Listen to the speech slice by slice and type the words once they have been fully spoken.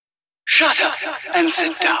Shut up and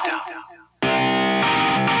sit down.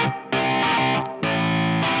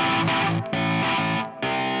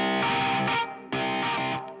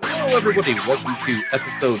 Hello, everybody. Welcome to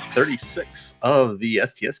episode 36 of the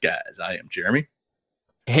STS Guys. I am Jeremy.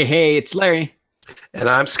 Hey, it's Larry. And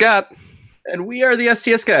I'm Scott. And we are the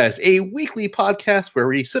STS Guys, a weekly podcast where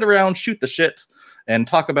we sit around, shoot the shit, and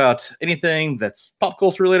talk about anything that's pop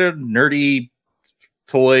culture related, nerdy,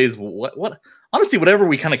 toys, honestly, whatever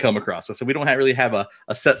we kind of come across. So we don't really have a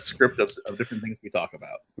set script of different things we talk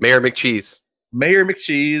about. Mayor McCheese. Mayor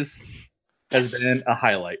McCheese has been a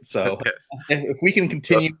highlight. So if we can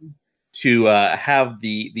continue to have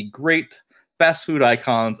the great fast food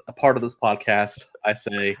icons a part of this podcast, I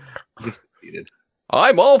say we've succeeded.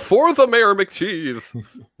 I'm all for the Mayor McCheese.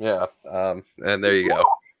 Yeah, and there you go.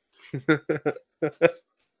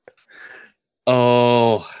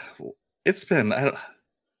 Oh, it's been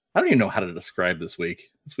I don't even know how to describe this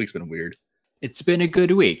week. This week's been weird. It's been a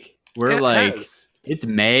good week. It's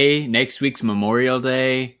May. Next week's Memorial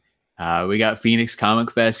Day. We got Phoenix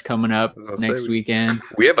Comic Fest coming up next weekend.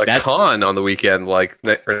 We have a con on the weekend,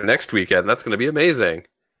 next weekend. That's going to be amazing.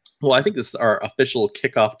 Well, I think this is our official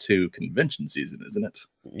kickoff to convention season, isn't it?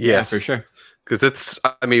 Yes, yeah, for sure. Because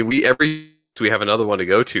we have another one to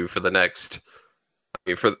go to for the next,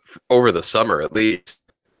 for over the summer at least.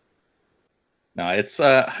 No, it's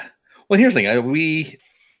well, here's the thing.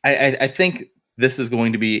 I think this is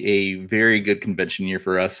going to be a very good convention year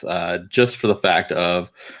for us, just for the fact of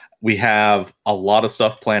we have a lot of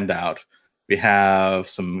stuff planned out. We have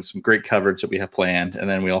some great coverage that we have planned, and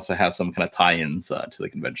then we also have some kind of tie-ins to the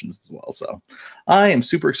conventions as well. So I am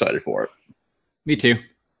super excited for it. Me too.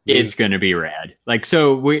 It's going to be rad. I think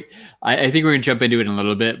we're going to jump into it in a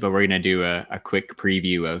little bit, but we're going to do a quick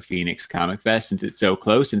preview of Phoenix Comic Fest since it's so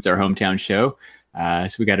close, since our hometown show.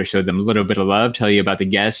 So we got to show them a little bit of love, tell you about the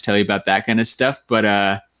guests, tell you about that kind of stuff. But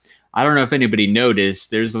I don't know if anybody noticed,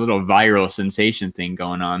 there's a little viral sensation thing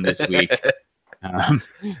going on this week.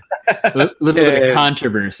 Little bit of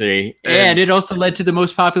controversy, and it also led to the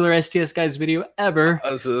most popular STS Guys video ever. I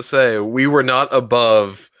was going to say, we were not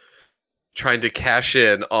above trying to cash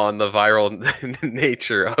in on the viral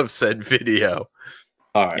nature of said video.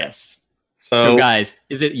 All right. Yes. So guys,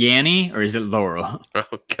 is it Yanny or is it Laurel?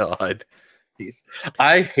 Oh God.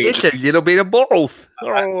 I hate it's a little bit of both.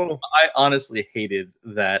 I honestly hated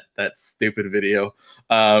that stupid video.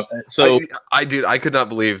 I could not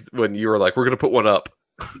believe when you were like, "We're gonna put one up."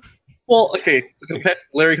 Well, okay,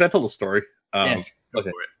 Larry, can I tell the story? Yes.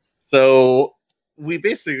 Okay. So we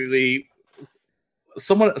basically,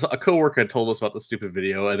 a coworker had told us about the stupid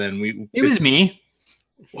video, and then it was me.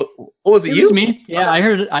 What was it? It was me. Yeah, I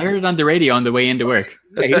heard it on the radio on the way into work.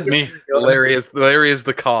 Yeah, me. Larry is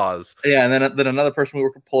the cause. Yeah, and then another person we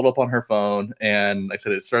were pulled up on her phone, and like I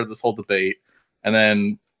said, it started this whole debate. And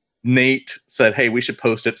then Nate said, "Hey, we should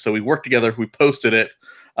post it." So we worked together. We posted it,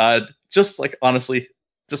 honestly,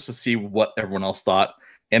 just to see what everyone else thought.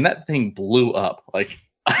 And that thing blew up.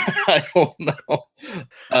 I don't know.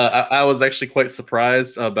 I was actually quite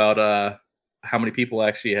surprised about how many people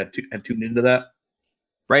actually had tuned into that.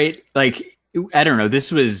 Right? I don't know. This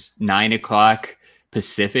was 9:00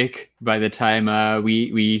 Pacific by the time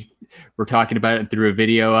we were talking about it and threw a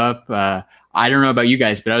video up. I don't know about you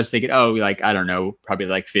guys, but I was thinking, I don't know,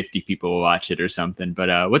 probably 50 people will watch it or something.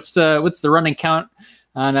 But what's the running count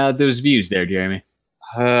on those views there, Jeremy?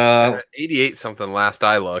 88 something last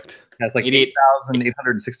I looked. Yeah, it's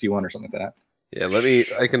 8,861 or something like that. Yeah,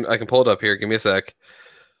 I can pull it up here. Give me a sec.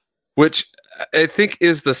 Which I think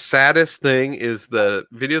is the saddest thing is the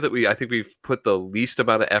video that I think we've put the least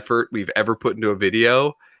amount of effort we've ever put into a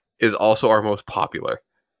video is also our most popular.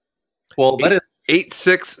 Well, that is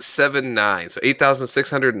 8679. So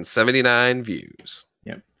 8,679 views.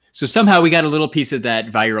 Yep. So somehow we got a little piece of that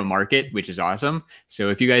viral market, which is awesome. So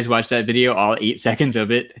if you guys watch that video, all 8 seconds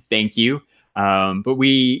of it, thank you. But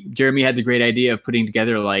Jeremy had the great idea of putting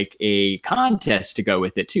together a contest to go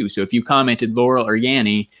with it too. So if you commented Laurel or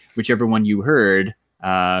Yanny, whichever one you heard,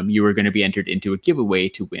 you were going to be entered into a giveaway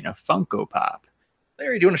to win a Funko Pop.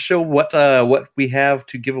 Larry, do you want to show what we have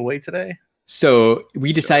to give away today? So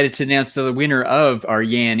we decided to announce the winner of our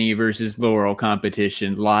Yanny versus Laurel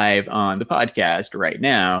competition live on the podcast right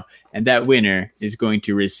now. And that winner is going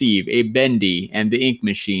to receive a Bendy and the Ink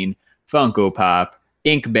Machine Funko Pop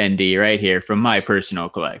Ink Bendy right here from my personal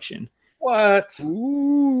collection. What?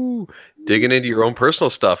 Ooh, digging into your own personal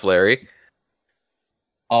stuff, Larry.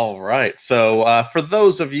 All right. So for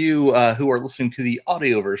those of you who are listening to the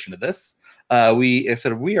audio version of this, we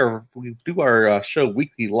do our show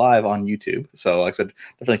weekly live on YouTube. So like I said,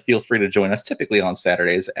 definitely feel free to join us, typically on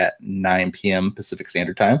Saturdays at 9 p.m. Pacific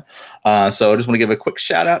Standard Time. So I just want to give a quick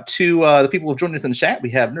shout out to the people who have joined us in the chat. We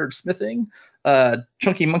have Nerd Smithing,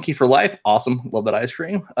 Chunky Monkey for Life, awesome, love that ice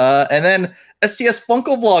cream. And then STS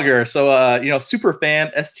Funko Vlogger. So super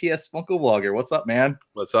fan STS Funko Vlogger. What's up, man?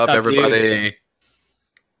 What's up, everybody? Dude?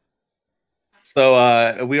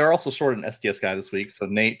 So we are also short an STS guy this week. So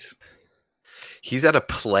Nate, he's at a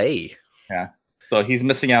play. Yeah. So he's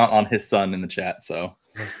missing out on his son in the chat. So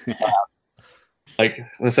like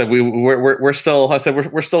I said, we're still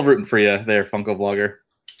we're still rooting for you there, Funko Vlogger.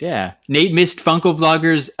 Yeah, Nate missed Funko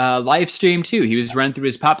Vlogger's live stream too. He was running through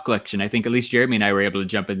his pop collection. I think at least Jeremy and I were able to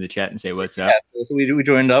jump in the chat and say what's up. Yeah, so we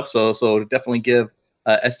joined up. So definitely give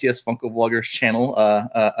STS Funko Vlogger's channel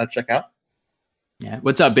a check out. Yeah,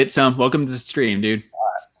 what's up, Bitsum? Welcome to the stream, dude.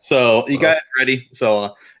 So you guys ready?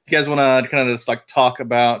 So you guys want to kind of just like talk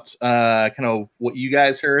about kind of what you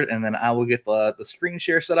guys heard, and then I will get the screen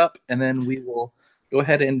share set up, and then we will go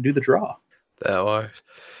ahead and do the draw. That was.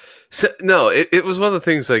 So, no, it was one of the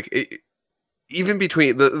things like even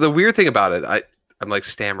between the weird thing about it, I'm like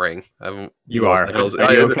stammering. You are.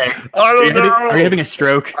 Are you okay? I don't know. Are you having a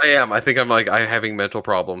stroke? I am. I think I'm having mental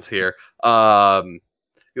problems here.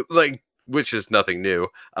 Which is nothing new.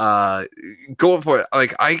 Going for it,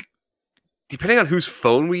 depending on whose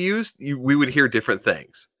phone we used, we would hear different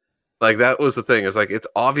things. Like that was the thing. It's like it's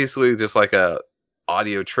obviously just like a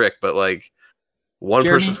audio trick, but like one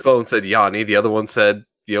person's phone said Yanny, the other one said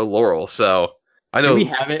Laurel. So I know. Do we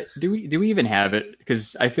have it? Do we even have it?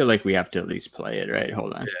 Because I feel like we have to at least play it, right?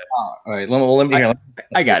 Hold on. Yeah. All right. Let me hear.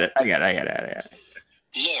 I got it. Yeah.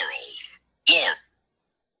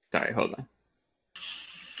 Sorry, hold on.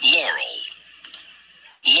 Yeah.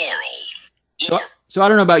 So I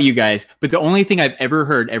don't know about you guys, but the only thing I've ever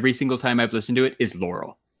heard every single time I've listened to it is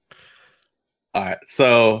Laurel. All right.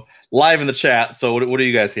 So live in the chat. So what do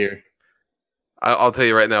you guys hear? I'll tell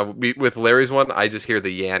you right now. With Larry's one, I just hear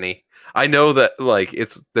the Yanny. I know that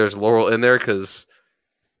there's Laurel in there because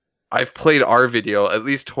I've played our video. At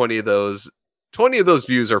least 20 of those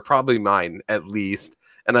views are probably mine at least,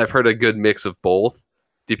 and I've heard a good mix of both,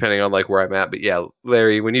 depending on like where I'm at. But yeah,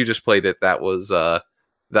 Larry, when you just played it, that was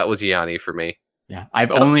Yanny for me. Yeah,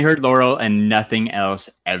 I've only heard Laurel and nothing else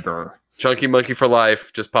ever. Chunky Monkey for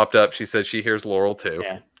Life just popped up. She said she hears Laurel too.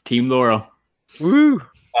 Yeah, Team Laurel. Woo!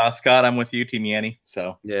 Scott, I'm with you, Team Yanny.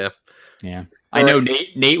 So yeah. I know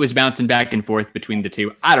Nate was bouncing back and forth between the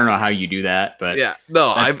two. I don't know how you do that, but yeah, no,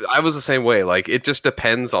 I was the same way. Like it just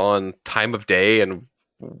depends on time of day and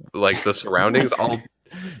like the surroundings.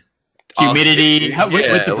 Humidity,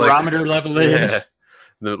 what the barometer level is. Yeah,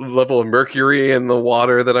 the level of mercury in the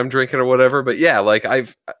water that I'm drinking or whatever. But yeah, like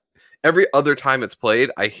every other time it's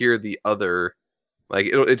played, I hear the other, like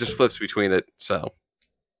it just flips between it. So,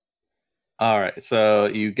 all right, so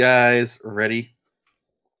you guys ready?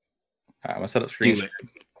 All right, I'm gonna set up screen.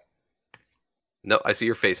 No, I see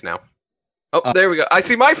your face now. Oh, there we go. I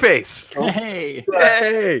see my face. Hey.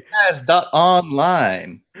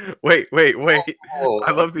 Online. Wait. Oh.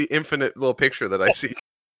 I love the infinite little picture that I see.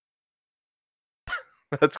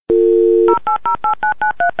 That's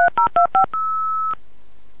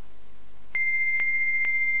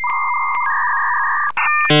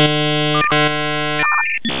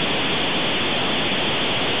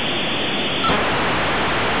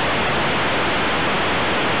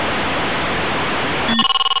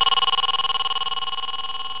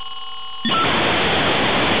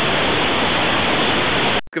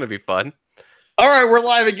gonna be fun. All right, we're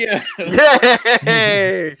live again.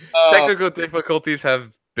 Yay! Technical difficulties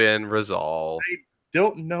have been resolved. I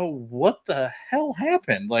don't know what the hell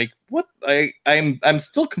happened. Like, what? I'm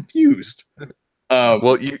still confused.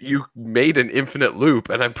 Well, you made an infinite loop,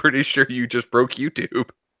 and I'm pretty sure you just broke YouTube.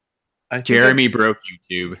 Jeremy broke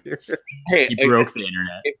YouTube. Hey, he broke the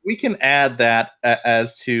internet. If we can add that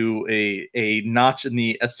as to a notch in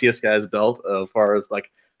the STS Guys belt, as far as like,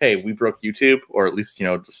 hey, we broke YouTube, or at least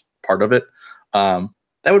just part of it,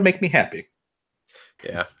 that would make me happy.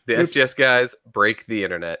 Yeah, the STS Guys break the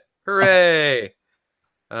internet. Hooray!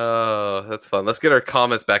 Oh, that's fun. Let's get our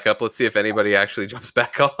comments back up. Let's see if anybody actually jumps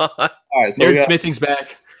back on. All right, so Nerd Smithing's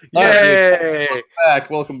back. Yay!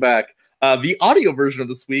 Welcome back. The audio version of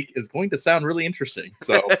this week is going to sound really interesting.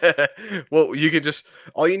 So, well, you could just,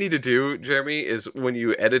 all you need to do, Jeremy, is when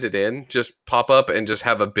you edit it in, just pop up and just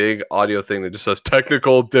have a big audio thing that just says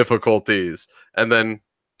technical difficulties, and then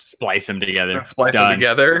splice them together.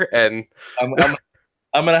 And I'm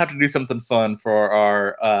gonna have to do something fun for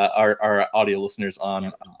our audio listeners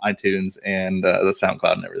on iTunes and the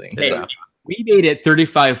SoundCloud and everything. Hey, so. We made it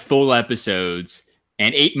 35 full episodes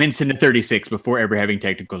and 8 minutes into 36 before ever having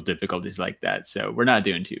technical difficulties like that. So we're not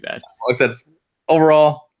doing too bad. Like I said,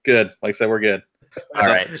 overall, good. Like I said, we're good. All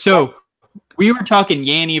right. So we were talking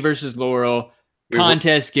Yanny versus Laurel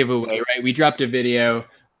contest giveaway, right? We dropped a video.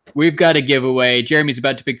 We've got a giveaway. Jeremy's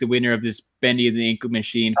about to pick the winner of this Bendy and the Ink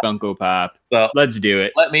Machine Funko Pop. So let's do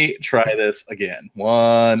it. Let me try this again.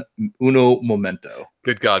 Uno momento.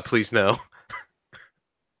 Good God, please no.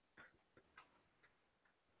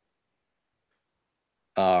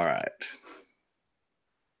 All right.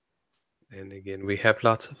 And again, we have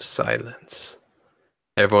lots of silence.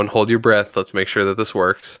 Everyone hold your breath. Let's make sure that this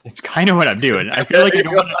works. It's kind of what I'm doing. I feel like I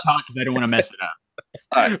don't want to talk because I don't want to mess it up.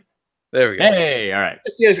 All right. There we go. Hey, all right.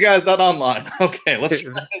 STS Guys not online. Okay, let's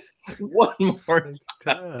try this one more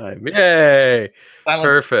time. Yay. Silence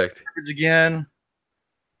Perfect. Again.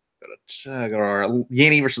 Gotta check our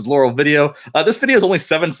Yanny versus Laurel video. This video is only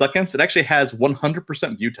 7 seconds. It actually has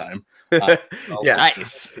 100% view time. Yeah.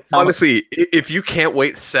 Nice. Honestly, if you can't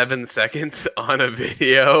wait 7 seconds on a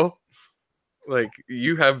video, like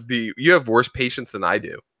you have worse patience than I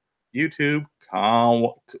do. YouTube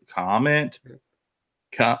comment.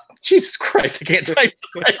 Jesus Christ! I can't type.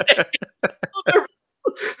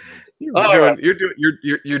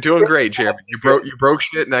 You're doing great, Jeremy. You broke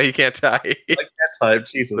shit. Now you can't type. I can't type.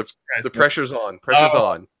 Jesus Christ! The pressure's on. Pressure's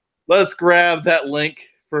on. Let's grab that link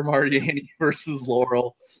from our Yanny versus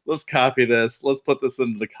Laurel. Let's copy this. Let's put this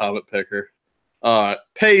into the comment picker.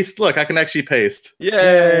 Paste. Look, I can actually paste.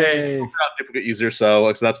 Yay! Duplicate user,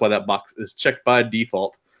 so that's why that box is checked by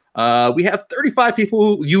default. We have 35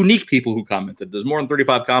 unique people who commented. There's more than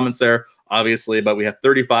 35 comments there, obviously, but we have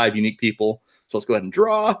 35 unique people. So let's go ahead and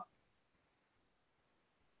draw.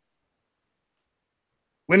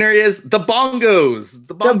 Winner is the Bongos.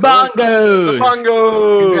 The Bongos.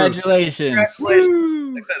 Congratulations.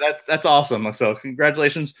 That's awesome. So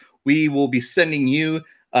congratulations. We will be sending you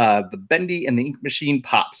the Bendy and the Ink Machine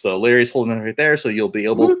Pop. So Larry's holding it right there, so you'll be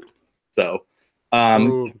able to. So,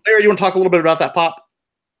 Larry, you want to talk a little bit about that pop?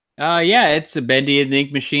 Yeah, it's a Bendy and the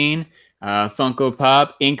Ink Machine Funko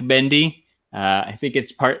Pop Ink Bendy. I think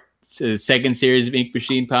it's the second series of Ink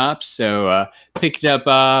Machine Pops. So picked it up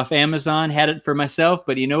off Amazon, had it for myself,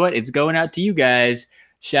 but you know what? It's going out to you guys.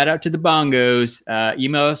 Shout out to the Bongos.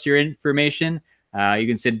 Email us your information. You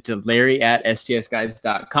can send it to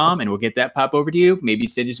larry@stsguys.com and we'll get that pop over to you. Maybe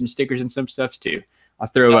send you some stickers and some stuff too. I'll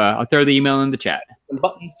throw the email in the chat. And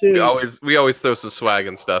buttons too. We always throw some swag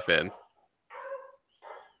and stuff in.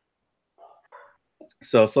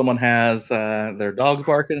 So someone has their dogs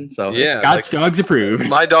barking. So yeah, Scott's dogs approve.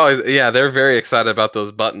 My dogs, yeah, they're very excited about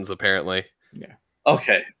those buttons. Apparently, yeah.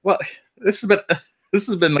 Okay, well, this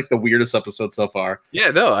has been like the weirdest episode so far. Yeah,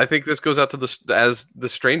 no, I think this goes out to as the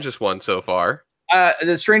strangest one so far.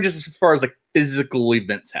 The strangest as far as like physical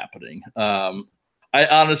events happening. I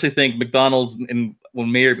honestly think McDonald's and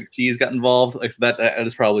when Mayor McCheese got involved, like that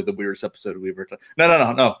is probably the weirdest episode we've ever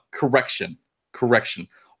done. No. Correction.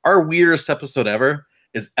 Our weirdest episode ever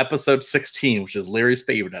is episode 16, which is Larry's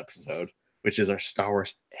favorite episode, which is our Star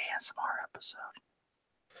Wars ASMR episode.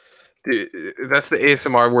 Dude, that's the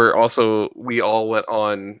ASMR where also we all went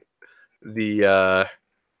on the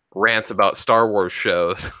rants about Star Wars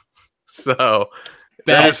shows. So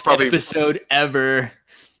best episode ever.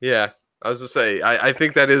 Yeah, I was to say, I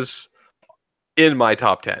think that is in my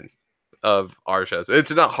top 10 of our shows.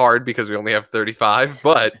 It's not hard because we only have 35,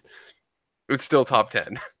 but it's still top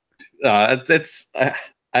 10. I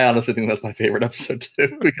honestly think that's my favorite episode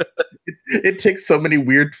too. Because it takes so many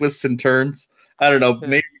weird twists and turns. I don't know.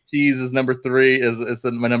 Maybe Cheese is number 3 is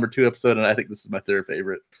my number 2 episode, and I think this is my 3rd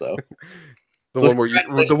favorite. So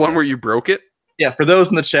the one where you broke it. Yeah, for those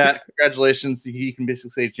in the chat, congratulations. You can basically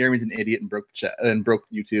say Jeremy's an idiot and broke the chat and broke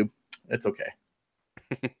YouTube. It's okay.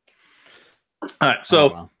 All right,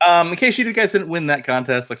 so in case you guys didn't win that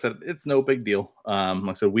contest, like I said, it's no big deal. Like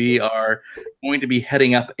I said, we are going to be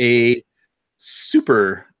heading up a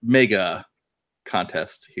super mega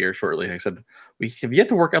contest here shortly. Like I said, we have yet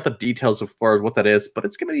to work out the details as far as what that is, but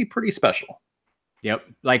it's going to be pretty special. Yep,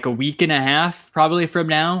 like a week and a half probably from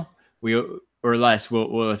now, or less,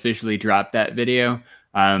 we'll officially drop that video.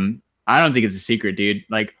 I don't think it's a secret, dude.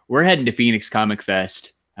 Like we're heading to Phoenix Comic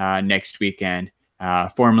Fest next weekend.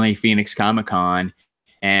 Formerly Phoenix Comic Con,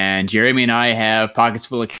 and Jeremy and I have pockets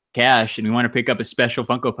full of cash, and we want to pick up a special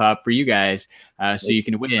Funko Pop for you guys, so you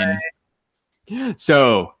can win.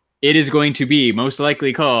 So it is going to be most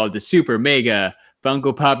likely called the Super Mega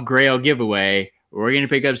Funko Pop Grail Giveaway, we're going to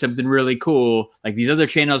pick up something really cool. Like these other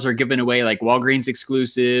channels are giving away like Walgreens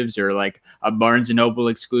exclusives or like a Barnes and Noble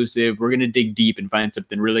exclusive. We're going to dig deep and find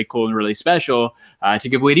something really cool and really special to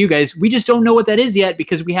give away to you guys. We just don't know what that is yet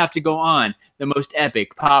because we have to go on the most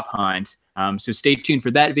epic pop hunt. So stay tuned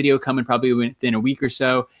for that video coming probably within a week or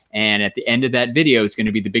so. And at the end of that video, it's going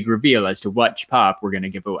to be the big reveal as to what pop we're going to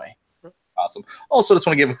give away. Awesome. Also, just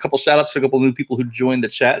want to give a couple shout outs for a couple new people who joined the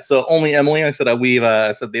chat. So only Emily, like I said, we've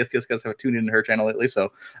said the STS guys have tuned into her channel lately.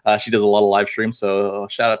 So she does a lot of live streams. So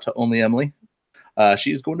shout out to only Emily.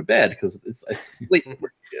 She's going to bed because it's late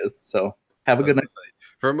where she is. So have a good night.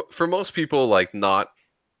 For most people, like not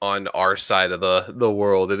on our side of the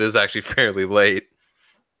world, it is actually fairly late.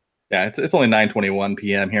 Yeah, it's only 9:21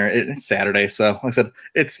 p.m. here. It's Saturday, so like I said,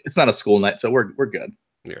 it's not a school night, so we're good.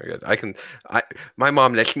 You're good. My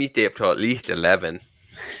mom lets me stay up till at least 11.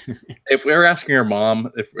 If we were asking our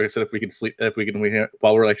mom if we could sleep,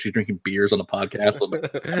 while we're actually drinking beers on the podcast,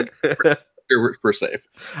 we're safe.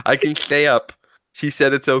 I can stay up. She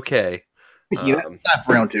said it's okay. Not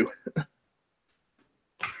for round two.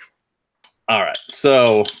 All right,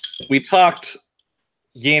 so we talked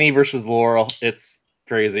Yanny versus Laurel. It's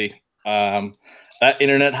crazy. That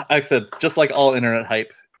internet, like I said, just like all internet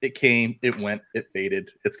hype, it came, it went, it faded,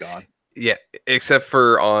 it's gone. Yeah, except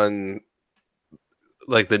for on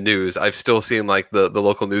like the news. I've still seen like the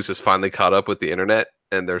local news has finally caught up with the internet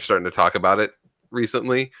and they're starting to talk about it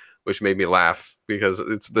recently, which made me laugh because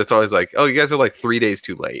it's always like, oh, you guys are like 3 days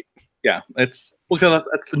too late. Yeah, that's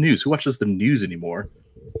the news. Who watches the news anymore?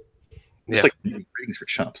 It's like ratings for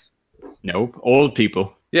chumps. Nope, old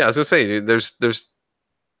people. Yeah, I was gonna say, dude, there's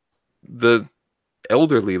the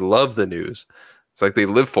elderly love the news. It's like they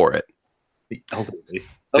live for it. The elderly.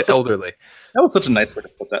 That was such a nice way to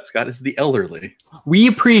put that, Scott. It's the elderly. We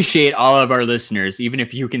appreciate all of our listeners, even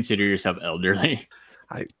if you consider yourself elderly.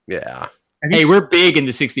 Yeah. Hey, we're big in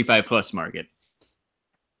the 65 plus market.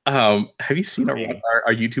 Have you seen our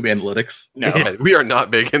YouTube analytics? No, we are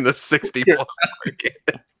not big in the 60 plus market.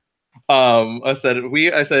 I said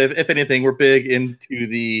if anything, we're big into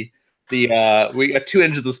the we got two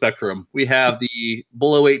ends of the spectrum. We have the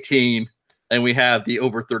below 18 and we have the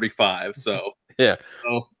over 35. So yeah.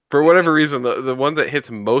 So, for whatever reason, the one that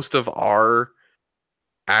hits most of our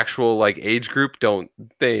actual like age group don't.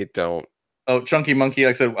 Oh, Chunky Monkey,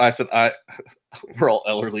 I said we're all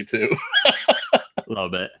elderly too. A little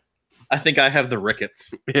bit. I think I have the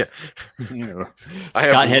rickets. Yeah.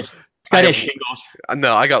 Scott has shingles.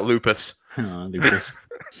 No, I got lupus. Oh, lupus.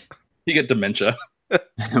 You get dementia.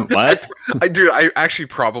 What? I actually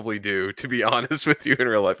probably do, to be honest with you in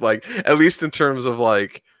real life. Like, at least in terms of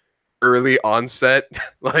like early onset,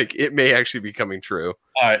 like it may actually be coming true.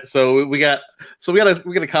 All right, so we got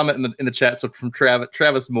a comment in the chat. So from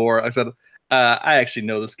Travis Moore, I said, I actually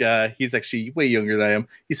know this guy. He's actually way younger than I am.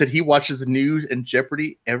 He said he watches the news and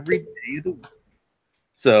Jeopardy every day of the week.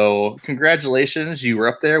 So congratulations, you were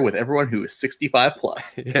up there with everyone who is 65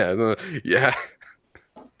 plus. Yeah.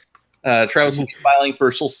 Travis will be filing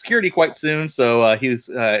for Social Security quite soon, so he's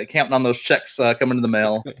counting on those checks coming in the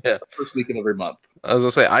mail the first week of every month. I was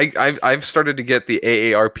gonna say I've started to get the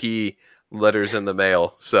AARP letters in the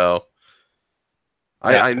mail, so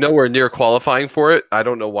I know we're near qualifying for it. I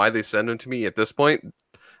don't know why they send them to me at this point.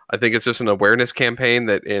 I think it's just an awareness campaign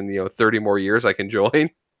that in 30 more years I can join,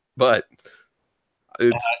 but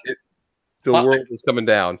the world is coming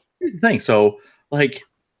down. Here's the thing, so like.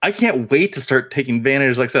 I can't wait to start taking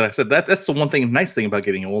advantage. Like I said that's the one nice thing about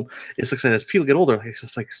getting old. Is like I said, as people get older,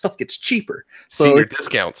 it's like stuff gets cheaper. So senior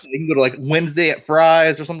discounts. You can go to like Wednesday at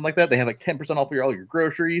Fry's or something like that. They have like 10% off all your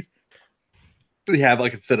groceries. We have,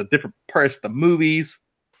 like I said, a different price at the movies.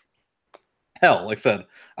 Hell, like I said,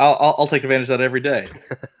 I'll take advantage of that every day.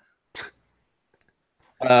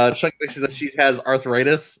 Chuck says that she has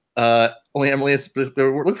arthritis. Only Emily looks like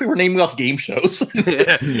we're naming off game shows.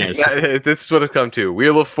 Yes. This is what it's come to: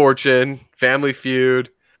 Wheel of Fortune, Family Feud.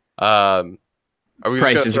 Are we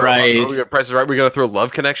Price is Right? Price is Right. We're gonna throw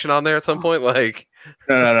Love Connection on there at some point. Like,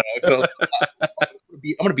 no. So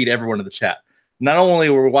I'm gonna beat everyone in the chat. Not only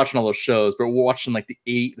were we watching all those shows, but we're watching like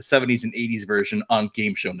the 70s and 80s version on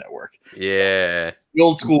Game Show Network. Yeah, so, the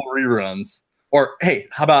old school reruns. Or hey,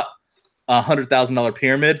 how about $100,000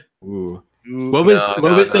 Pyramid? Ooh. What was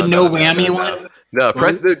the no whammy one? No,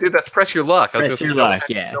 dude, that's Press Your Luck. Press Your Luck,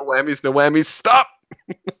 yeah. No whammies. Stop.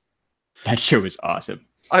 That show was awesome.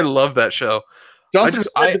 I love that show. Johnson,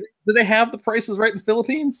 do they have the prices right in the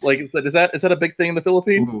Philippines? Like, is that a big thing in the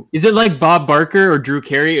Philippines? Ooh. Is it like Bob Barker or Drew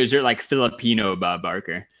Carey, or is it like Filipino Bob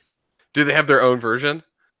Barker? Do they have their own version?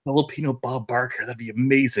 Filipino Bob Barker, that'd be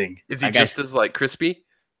amazing. Is he just as like crispy?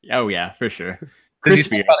 Oh yeah, for sure.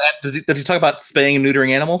 Crispy. Did he talk about spaying and neutering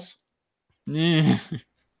animals? Eh.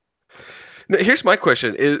 Now, here's my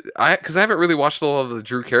question: because I haven't really watched a lot of the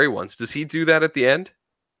Drew Carey ones. Does he do that at the end,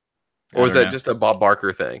 or is don't that know. just a Bob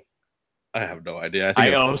Barker thing? I have no idea.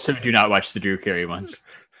 I also do not watch the Drew Carey ones.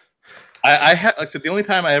 I have like the only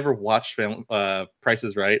time I ever watched Price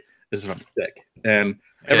is Right is if I'm sick, and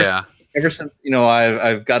ever since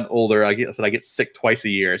I've gotten older, I get sick twice a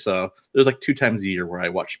year. So there's like 2 times a year where I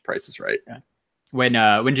watch Price is Right. Yeah. When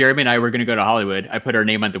Jeremy and I were going to go to Hollywood, I put our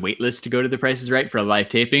name on the wait list to go to the Price is Right for a live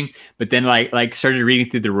taping. But then like started reading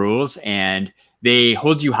through the rules, and they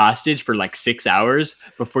hold you hostage for like 6 hours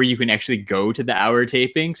before you can actually go to the hour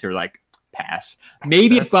taping. So we're like, pass.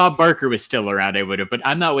 Maybe if Bob Barker was still around, I would have. But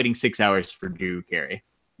I'm not waiting 6 hours for Drew Carey.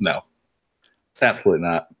 No, absolutely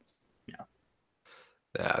not.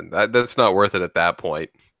 Yeah, that's not worth it at that point.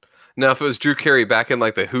 Now, if it was Drew Carey back in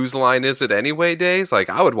like the Whose Line Is It Anyway days, like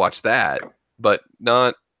I would watch that. But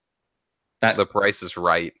not The Price is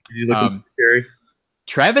Right.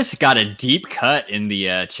 Travis got a deep cut in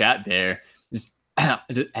the chat there.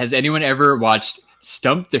 Has anyone ever watched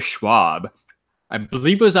Stump the Schwab? I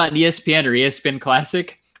believe it was on ESPN or ESPN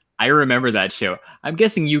Classic. I remember that show. I'm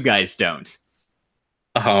guessing you guys don't.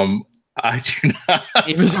 I do not.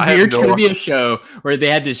 It was a weird trivia show where they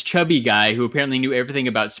had this chubby guy who apparently knew everything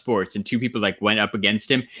about sports, and 2 people like went up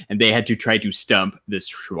against him, and they had to try to stump this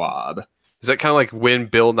Schwab. Is that kind of like Win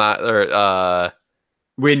Ben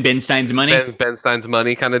Stein's Money? Ben Stein's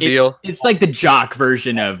Money kind of deal? It's like the jock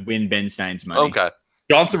version of Win Ben Stein's Money. Okay.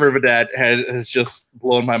 Johnson Riverdad has just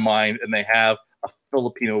blown my mind, and they have a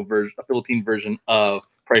Philippine version of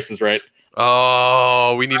Price is Right.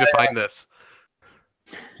 Oh, we need to find this.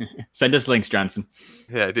 Send us links, Johnson.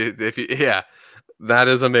 Yeah, dude. That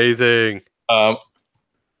is amazing. I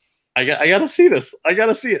gotta see this. I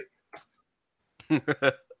gotta see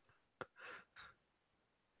it.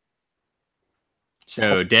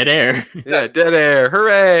 So dead air. Yeah, dead air.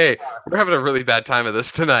 Hooray! We're having a really bad time of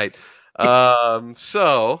this tonight.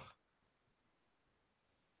 So.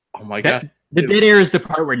 Oh my god. The dead air is the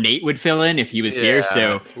part where Nate would fill in if he was here.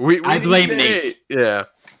 So I blame Nate. Yeah.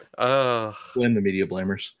 Blame the media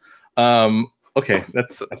blamers. Okay,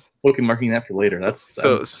 that's looking marking that for later. That's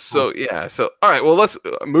so all right. Well, let's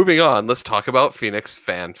moving on. Let's talk about Phoenix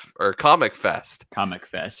Comic Fest. Comic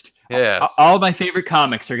Fest. Yeah. All my favorite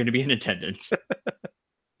comics are going to be in attendance.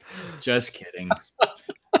 Just kidding.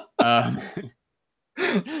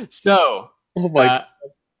 So, oh my.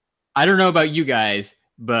 I don't know about you guys,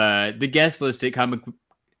 but the guest list at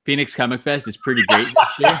Phoenix Comic Fest is pretty great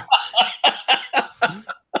this year.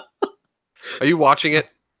 Are you watching it?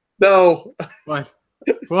 No. What?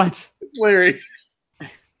 It's Larry.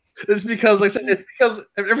 It's because, like I said, it's because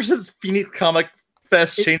ever since Phoenix Comic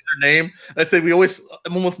Fest changed their name, I say I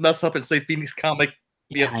almost mess up and say Phoenix Comic.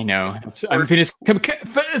 Yeah, I know. I'm Phoenix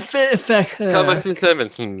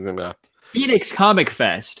Phoenix Comic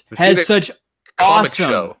Fest has such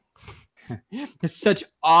awesome it's such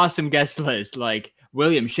awesome guest list. Like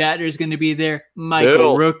William Shatner is going to be there,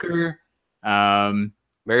 Michael Rooker,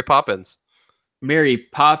 Mary Poppins. No,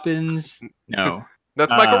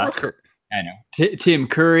 that's Michael Rooker. I know. Tim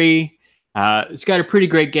Curry. It's got a pretty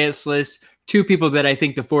great guest list. 2 people that I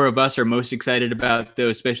think the 4 of us are most excited about, though,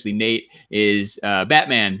 especially Nate, is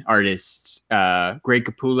Batman artists Greg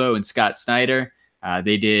Capullo and Scott Snyder.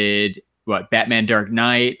 They did Batman Dark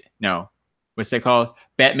Knight. No, what's that called?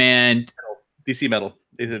 Batman DC Metal.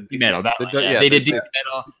 They did DC Metal. They did DC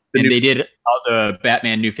Metal, and they did all the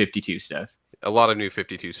Batman New 52 stuff. A lot of New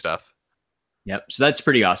 52 stuff. Yep. So that's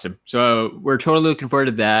pretty awesome. So we're totally looking forward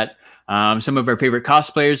to that. Some of our favorite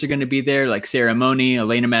cosplayers are going to be there, like Sarah Money,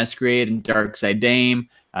 Elena Masquerade, and Darkseid Dame.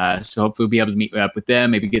 So hopefully we'll be able to meet up with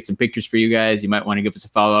them, maybe get some pictures for you guys. You might want to give us a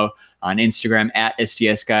follow on Instagram at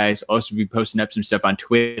STS Guys. Also be posting up some stuff on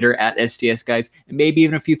Twitter at STS Guys, and maybe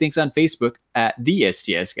even a few things on Facebook at the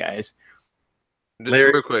STS Guys.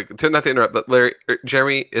 Larry, real quick, not to interrupt, but Larry,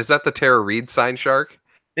 Jeremy, is that the Tara Reid sign shark?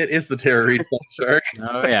 It is the Tara Reid shark.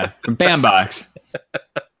 Oh yeah, from Bambox.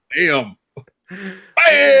 Damn.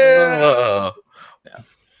 Yeah.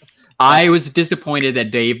 I was disappointed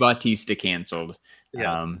that Dave Bautista canceled.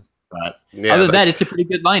 Yeah. But other than that, it's a pretty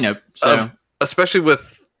good lineup. So especially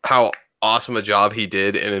with how awesome a job he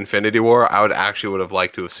did in Infinity War, I would have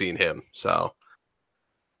liked to have seen him. So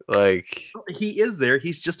like he is there,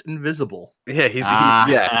 he's just invisible. Yeah, he's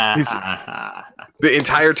the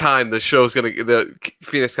entire time the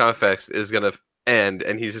Phoenix Comic Fest is gonna end,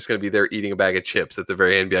 and he's just gonna be there eating a bag of chips at the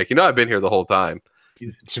very end, be like, I've been here the whole time.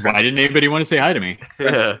 Why didn't anybody want to say hi to me?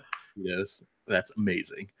 Yeah. Yes, that's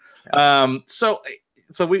amazing. Yeah. So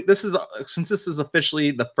this is since this is officially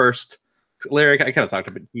the first Larry, I kind of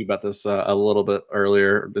talked to you about this a little bit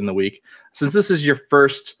earlier in the week. Since this is your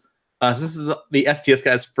first, since this is the STS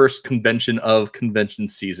Guys' first convention of convention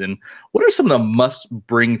season, what are some of the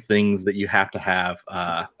must-bring things that you have to have,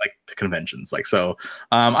 like to conventions? Like, so,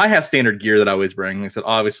 I have standard gear that I always bring. Like I said,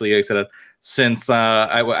 obviously, like I said, since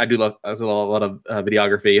I do a lot of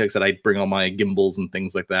videography, like I said, I bring all my gimbals and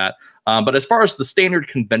things like that. But as far as the standard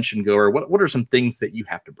convention goer, what are some things that you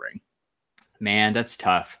have to bring? Man, that's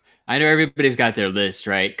tough. I know everybody's got their list,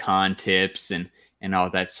 right? Con tips and all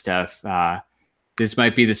that stuff. This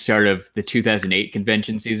might be the start of the 2008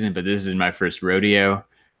 convention season, but this is my first rodeo.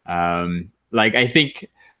 Like I think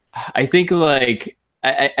like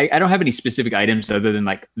I don't have any specific items other than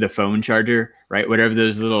like the phone charger, right? Whatever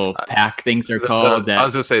those little pack things are called. I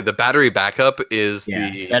was gonna say the battery backup is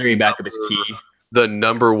the battery backup is key. The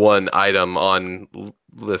number one item on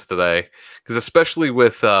list today, because especially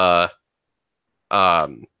with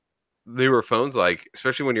newer phones, like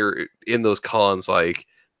especially when you're in those cons, like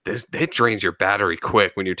this, it drains your battery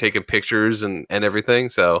quick when you're taking pictures and everything.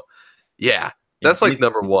 So yeah, that's like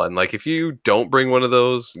number one. Like if you don't bring one of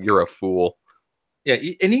those, you're a fool. Yeah,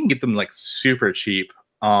 and you can get them like super cheap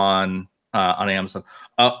on Amazon.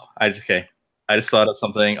 Oh, I just thought of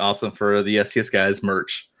something awesome for the STS Guys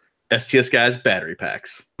merch. STS Guys battery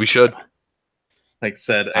packs. We should. Like I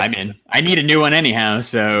said, I'm in. I need a new one anyhow,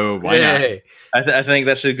 so why not? I think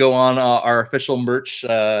that should go on our official merch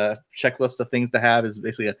checklist of things to have. Is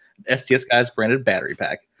basically a STS Guys branded battery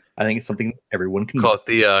pack. I think it's something everyone can call it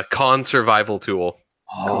the con survival tool.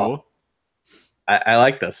 Oh, cool. I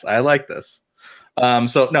like this. I like this.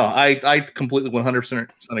 So no, I completely 100%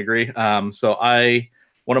 agree. So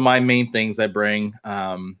one of my main things I bring,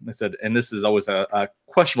 I said, and this is always a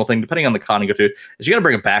questionable thing, depending on the con you go to, is you got to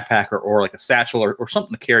bring a backpack or like a satchel or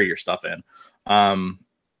something to carry your stuff in.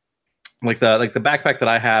 Like the backpack that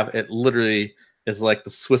I have, it literally is like the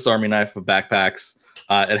Swiss Army knife of backpacks.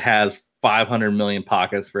 It has 500 million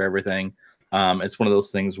pockets for everything. It's one of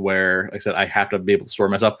those things where, like I said, I have to be able to store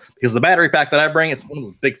my stuff because the battery pack that I bring, it's one of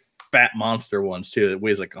those big fat monster ones too. It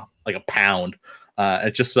weighs like a pound.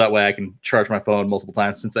 It's just so that way I can charge my phone multiple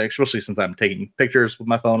times, especially since I'm taking pictures with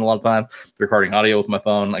my phone a lot of times, recording audio with my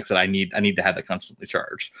phone. Like I said, I need to have that constantly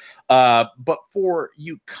charged. But for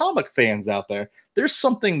you comic fans out there, there's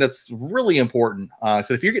something that's really important.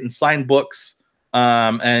 So if you're getting signed books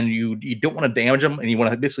and you don't want to damage them and you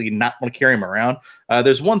want to basically not want to carry them around,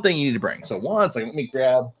 there's one thing you need to bring. So let me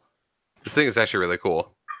grab. This thing is actually really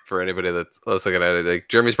cool. For anybody that's looking at it, like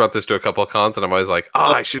Jeremy's brought this to a couple of cons, and I'm always like,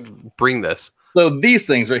 oh, I should bring this. So these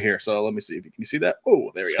things right here. So let me see if you can see that.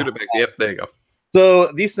 Oh, there we go. Yep, there you go.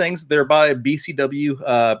 So these things, they're by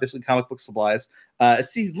BCW, basically comic book supplies.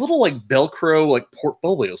 It's these little like Velcro like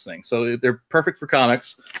portfolios things. So they're perfect for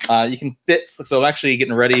comics. You can fit. So I'm actually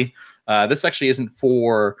getting ready. This actually isn't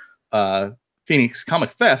for Phoenix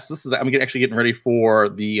Comic Fest. I'm actually getting ready for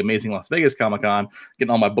the amazing Las Vegas Comic Con, getting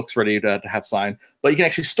all my books ready to have signed. But you can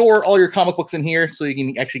actually store all your comic books in here, so you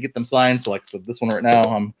can actually get them signed. So this one right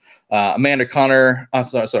now, Amanda Connor.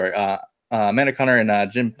 Amanda Connor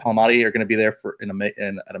and Jim Palmati are going to be there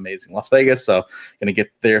at Amazing Las Vegas, so going to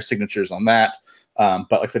get their signatures on that.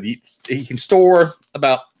 But like I said, you can store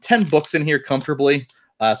about 10 books in here comfortably,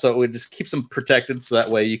 so it just keeps them protected. So that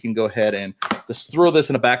way you can go ahead and just throw this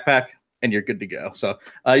in a backpack, and you're good to go. So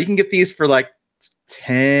you can get these for like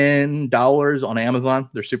 $10 on Amazon.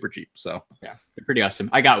 They're super cheap. So yeah, they're pretty awesome.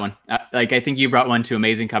 I got one. I think you brought one to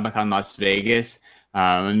Amazing Comic Con Las Vegas.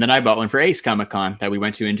 And then I bought one for Ace Comic Con that we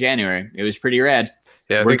went to in January. It was pretty rad.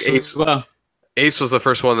 Yeah, I think Ace was the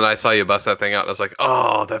first one that I saw you bust that thing out. And I was like,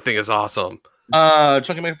 oh, that thing is awesome.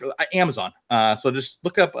 Amazon. So just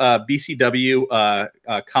look up BCW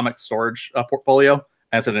comic storage portfolio.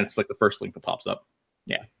 And so then it's like the first link that pops up.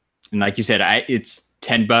 Yeah. And like you said, it's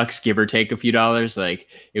 $10, give or take a few dollars. Like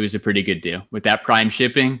it was a pretty good deal. With that Prime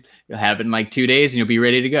shipping, you'll have it in like 2 days and you'll be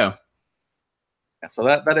ready to go. Yeah, so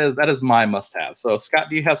that is my must-have. So Scott,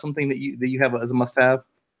 do you have something that you have as a must-have?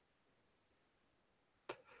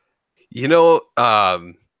 You know,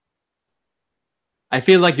 I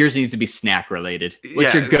feel like yours needs to be snack related.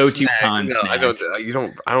 What's your go-to con snack? I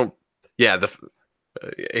don't. Yeah,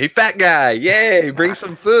 hey, fat guy, yay, bring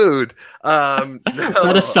some food. No. Is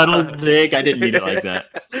that a subtle dig? I didn't mean it like that.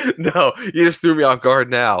 No, you just threw me off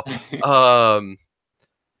guard now.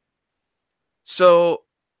 So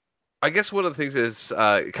I guess one of the things is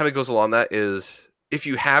it kind of goes along that is if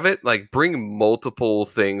you have it, like bring multiple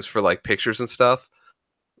things for like pictures and stuff.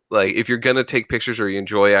 Like if you're gonna take pictures or you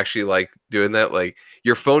enjoy actually like doing that, like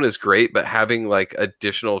your phone is great, but having like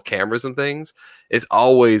additional cameras and things is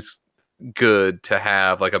always good to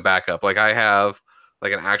have like a backup. Like I have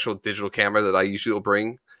like an actual digital camera that I usually will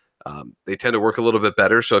bring. They tend to work a little bit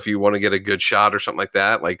better. So if you want to get a good shot or something like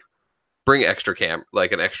that, like bring an extra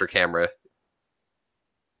camera.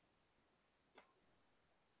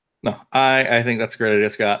 No, I think that's a great idea,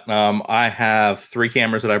 Scott. I have 3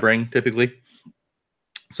 cameras that I bring typically,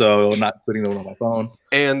 so not including the one on my phone.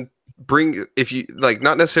 And bring, if you like,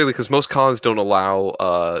 not necessarily, because most cons don't allow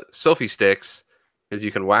selfie sticks, because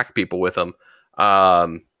you can whack people with them.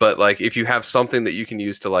 But like if you have something that you can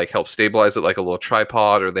use to like help stabilize it, like a little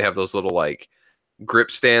tripod, or they have those little like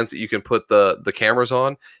grip stands that you can put the cameras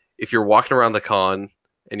on. If you're walking around the con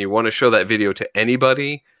and you want to show that video to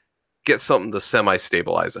anybody, get something to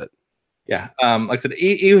semi-stabilize it. Yeah, like I said,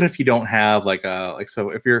 even if you don't have so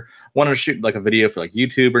if you're wanting to shoot like a video for like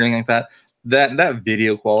YouTube or anything like that, that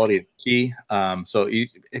video quality is key. So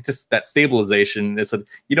it just that stabilization is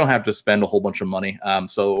you don't have to spend a whole bunch of money.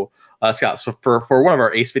 Scott, so for one of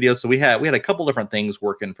our ACE videos, so we had a couple different things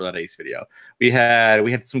working for that ACE video. We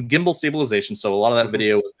had some gimbal stabilization, so a lot of that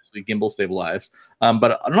video was actually gimbal stabilized.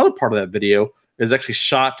 But another part of that video is actually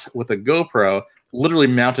shot with a GoPro literally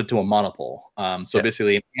mounted to a monopole.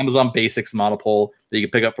 Basically an Amazon Basics monopole that you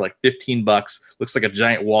can pick up for like $15. Looks like a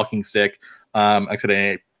giant walking stick. Actually,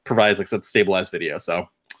 it provides, like I said, stabilized video. So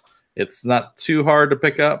it's not too hard to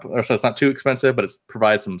pick up, or so it's not too expensive, but it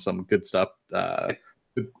provides some good stuff.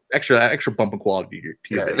 Extra bump in quality to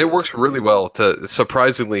your and it works really well to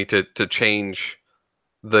surprisingly to change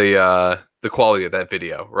the quality of that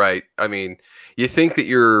video, right? I mean, you think that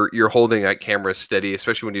you're holding that camera steady,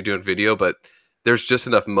 especially when you're doing video, but there's just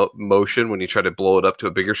enough motion when you try to blow it up to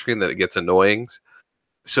a bigger screen that it gets annoying.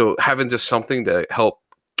 So having just something to help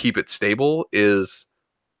keep it stable is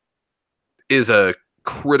a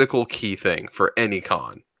critical key thing for any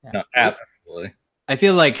con. No, absolutely. I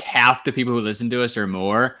feel like half the people who listen to us or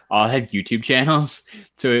more all have YouTube channels.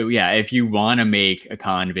 So yeah, if you want to make a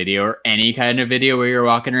con video or any kind of video where you're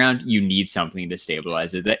walking around, you need something to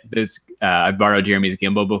stabilize it. I've borrowed Jeremy's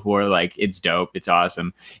gimbal before. Like, it's dope. It's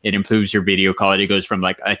awesome. It improves your video quality. It goes from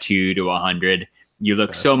like a 2 to 100. You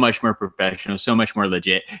look so much more professional, so much more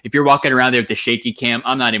legit. If you're walking around there with the shaky cam,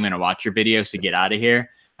 I'm not even going to watch your video. So get out of here.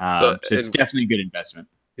 So it's definitely a good investment.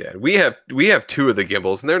 Yeah, we have 2 of the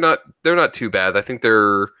gimbals, and they're not too bad. I think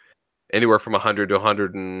they're anywhere from $100 to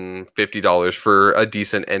 $150 for a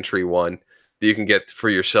decent entry one that you can get for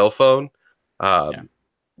your cell phone.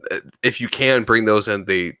 If you can bring those in,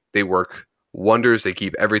 they work wonders. They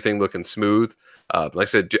keep everything looking smooth. Like I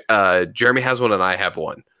said, Jeremy has one, and I have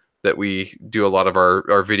one that we do a lot of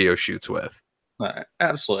our video shoots with.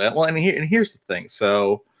 Absolutely. Well, and here's the thing.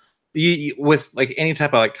 So with like any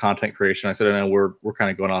type of like content creation, I said, I know we're kind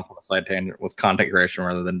of going off on a side tangent with content creation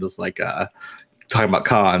rather than just like talking about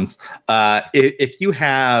cons. If you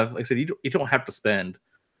have, like I said, you don't have to spend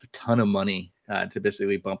a ton of money to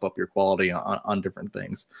basically bump up your quality on different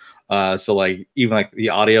things. So like even like the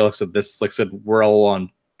audio, so this, like I said, we're all on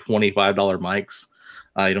 $25 mics.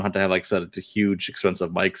 You don't have to have, like I said, huge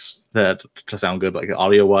expensive mics to sound good, like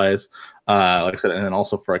audio wise. Like I said, and then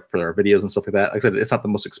also for our videos and stuff like that. Like I said, it's not the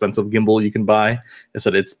most expensive gimbal you can buy. I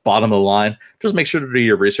said it's bottom of the line. Just make sure to do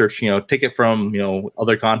your research. Take it from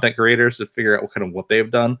other content creators to figure out what they've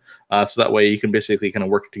done. So that way you can basically kind of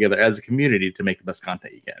work together as a community to make the best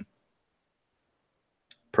content you can.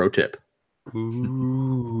 Pro tip.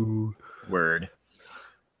 Ooh, word.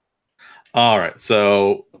 All right,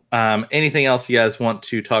 so anything else you guys want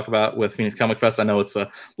to talk about with Phoenix Comic Fest? I know it's a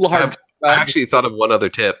little hard. I actually thought of one other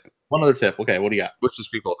tip. One other tip. Okay, what do you got? Which is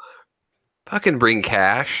people fucking bring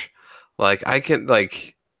cash. Like,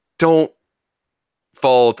 don't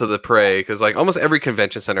fall to the prey, because like almost every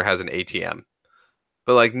convention center has an ATM.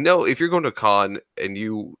 But like, no, if you're going to a con and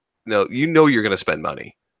you know you're going to spend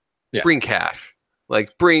money, bring cash.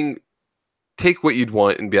 Like, take what you'd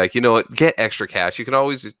want and be like, you know what, get extra cash. You can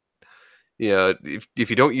always, if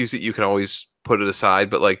you don't use it, you can always put it aside.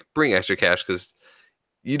 But like, bring extra cash, because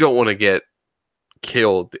you don't want to get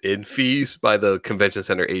killed in fees by the convention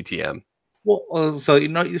center ATM. Well, so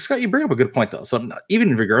Scott, you bring up a good point though. So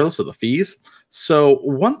even regardless of the fees, so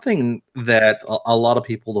one thing that a lot of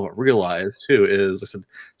people don't realize too is,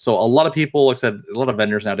 so a lot of people, like I said, a lot of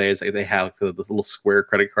vendors nowadays, they have those little Square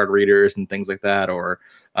credit card readers and things like that, or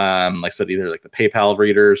like I said, either like the PayPal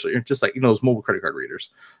readers or just like those mobile credit card readers.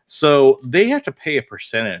 So they have to pay a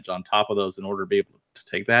percentage on top of those in order to be able to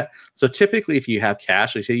take that. So typically, if you have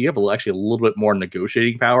cash, like I say, you have actually a little bit more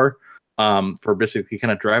negotiating power. For basically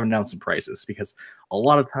kind of driving down some prices, because a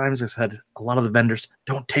lot of times, I said, a lot of the vendors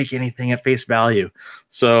don't take anything at face value.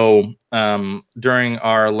 So during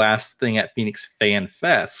our last thing at Phoenix Fan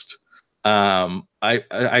Fest,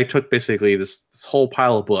 I took basically this whole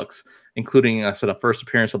pile of books including I said a first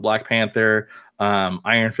appearance of Black Panther,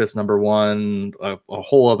 Iron Fist #1, a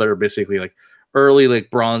whole other basically like early like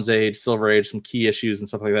Bronze Age, Silver Age, some key issues and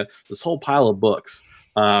stuff like that. This whole pile of books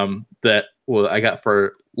that I got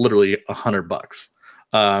for literally $100.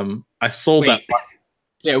 I sold that.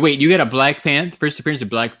 Yeah, wait, you got a Black Panther first appearance of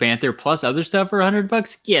Black Panther plus other stuff for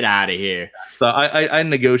 $100? Get out of here. So I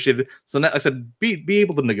negotiated. So now I said be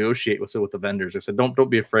able to negotiate with the vendors. I said don't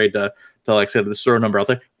be afraid to like I said the store number out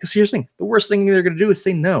there. Because here's the thing: the worst thing they're going to do is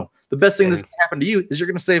say no. The best thing that's going to happen to you is you're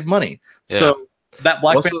going to save money. Yeah. So that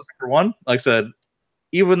Black Panther #1, like I said,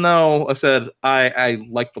 even though I said I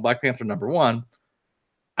liked the Black Panther #1,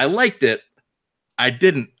 I liked it. I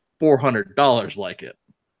didn't $400 like it.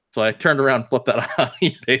 So I turned around and flipped that on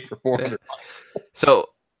eBay for $400. So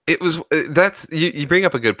it was that's you bring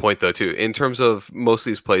up a good point though too. In terms of most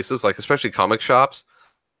of these places, like especially comic shops,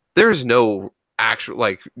 there's no actual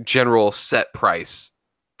like general set price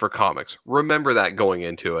for comics. Remember that going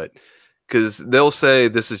into it, because they'll say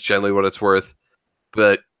this is generally what it's worth,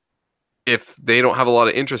 but if they don't have a lot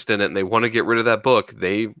of interest in it and they want to get rid of that book,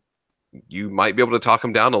 you might be able to talk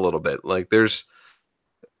them down a little bit. Like there's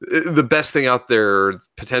the best thing out there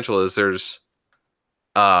potential is there's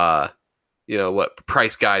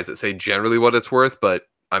price guides that say generally what it's worth, but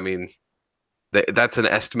I mean that's an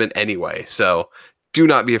estimate anyway. So do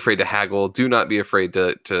not be afraid to haggle, do not be afraid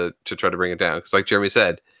to try to bring it down, because like Jeremy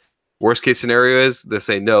said, worst case scenario is they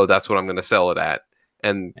say no, that's what I'm going to sell it at,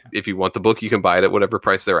 and if you want the book you can buy it at whatever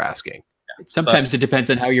price they're asking. Sometimes it depends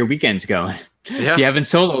on how your weekend's going. Yeah. If you haven't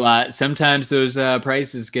sold a lot, sometimes those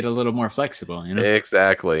prices get a little more flexible. You know?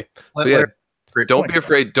 Exactly. So yeah, don't be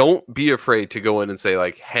afraid. Don't be afraid to go in and say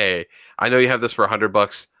like, "Hey, I know you have this for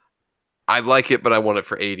 $100. I like it, but I want it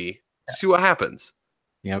for $80." See what happens.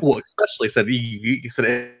 Yeah. Well, especially said you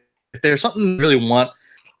said if there's something you really want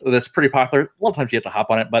that's pretty popular, a lot of times you have to hop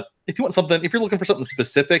on it. But if you want something, if you're looking for something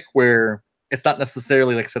specific where it's not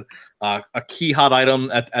necessarily, like I said, a key hot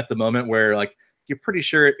item at the moment where like you're pretty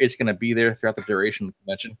sure it's going to be there throughout the duration of the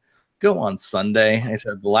convention, go on Sunday. I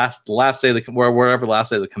said the last day of wherever the last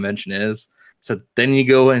day of the convention is. So then you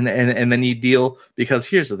go and then you deal, because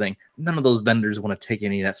here's the thing: none of those vendors want to take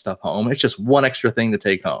any of that stuff home. It's just one extra thing to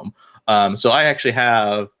take home. So I actually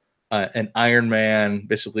have an Iron Man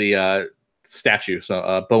basically statue, so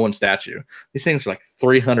a Bowen statue. These things are like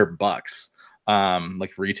 $300.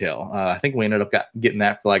 Like retail. I think we ended up getting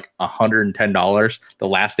that for like $110 the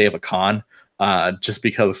last day of a con, just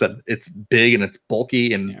because I said it's big and it's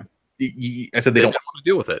bulky, and I said they don't want to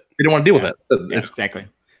deal with it. They don't want to deal with it. Exactly.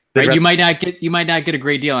 Right? You might not get a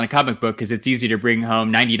great deal on a comic book because it's easy to bring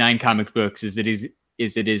home 99 comic books as it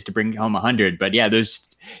is to bring home 100. But yeah, those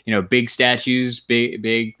big statues,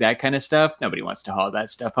 big that kind of stuff. Nobody wants to haul that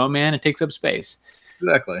stuff home, man. It takes up space.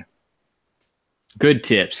 Exactly. Good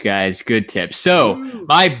tips, guys. Good tips. So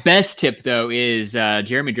my best tip, though, is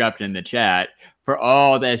Jeremy dropped it in the chat for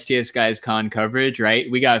all the STS Guys Con coverage,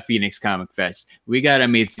 right? We got Phoenix Comic Fest. We got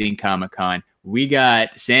Amazing Comic Con. We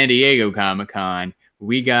got San Diego Comic Con.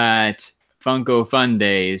 We got Funko Fun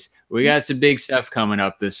Days. We got some big stuff coming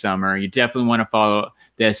up this summer. You definitely want to follow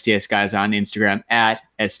the STS Guys on Instagram at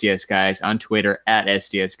STS Guys, on Twitter at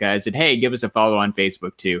STS Guys. And hey, give us a follow on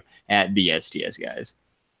Facebook, too, at the STS Guys.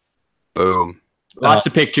 Boom. Lots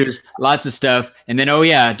of pictures, lots of stuff. And then,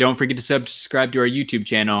 don't forget to subscribe to our YouTube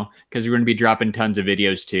channel, because we're going to be dropping tons of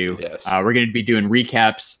videos too. Yes. We're going to be doing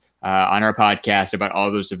recaps on our podcast about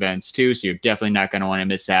all those events too. So you're definitely not going to want to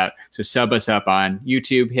miss out. So sub us up on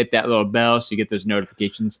YouTube, hit that little bell so you get those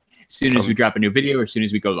notifications as soon as we drop a new video or as soon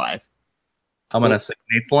as we go live. I'm going to say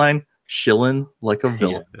Nate's line, shilling like a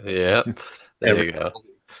villain. Yeah. There you go.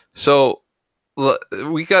 So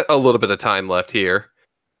we got a little bit of time left here.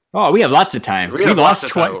 Oh, we have lots of time. We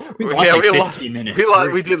lost 15 minutes.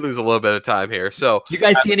 We did lose a little bit of time here. So, did you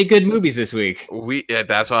guys see any good movies this week?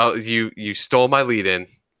 That's why you stole my lead in.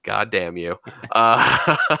 God damn you.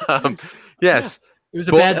 Yes. It was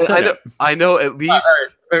a bad setup. I know at least.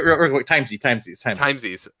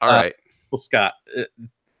 Timesies. All right. Well, Scott,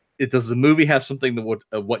 does the movie have something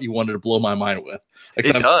that what you wanted to blow my mind with?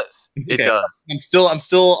 It does. It does. I'm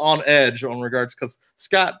still on edge on regards, because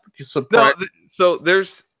Scott. So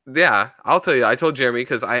there's. Yeah, I'll tell you. I told Jeremy,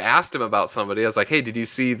 because I asked him about somebody. I was like, "Hey, did you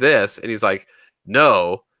see this?" And he's like,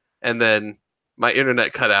 "No." And then my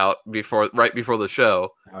internet cut out right before the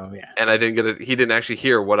show. Oh yeah. And I didn't get it. He didn't actually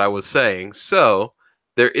hear what I was saying. So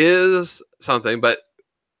there is something, but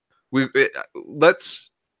let's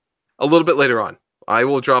a little bit later on. I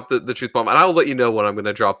will drop the truth bomb, and I will let you know when I'm going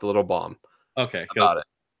to drop the little bomb. Okay, about it.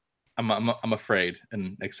 I'm afraid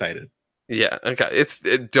and excited. Yeah. Okay.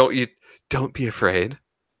 Don't be afraid.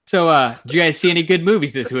 So, did you guys see any good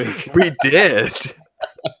movies this week? We did.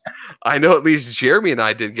 I know at least Jeremy and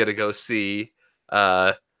I did get to go see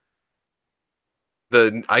I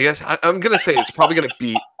guess I'm gonna say it's probably gonna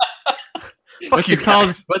beat. What's it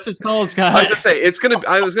called? What's it called, Scott? I was gonna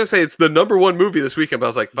say it's the #1 movie this weekend, but I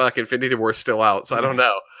was like, fuck, Infinity War's still out, so I don't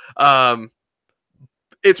know.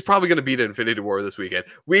 It's probably gonna beat Infinity War this weekend.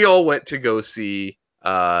 We all went to go see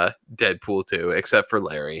Deadpool 2, except for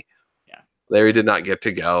Larry. Yeah. Larry did not get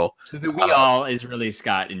to go. So the we all is really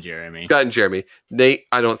Scott and Jeremy. Scott and Jeremy. Nate,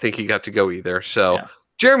 I don't think he got to go either. So Yeah.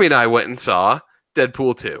 Jeremy and I went and saw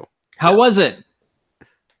Deadpool 2. How was it?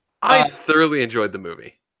 I thoroughly enjoyed the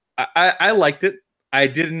movie. I liked it. I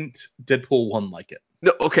didn't Deadpool 1 like it.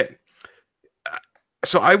 No, okay.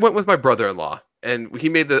 So I went with my brother-in-law, and he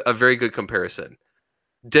made a very good comparison.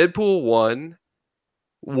 Deadpool 1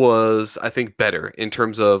 was, I think, better in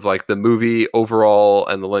terms of like the movie overall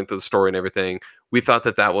and the length of the story and everything. We thought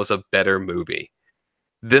that was a better movie.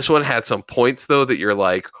 This one had some points, though, that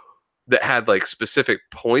had like specific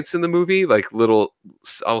points in the movie, like little,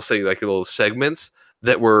 I'll say like little segments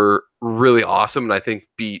that were really awesome, and I think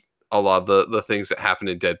beat a lot of the things that happened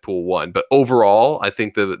in Deadpool 1. But overall, I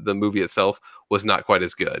think the movie itself was not quite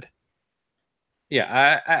as good.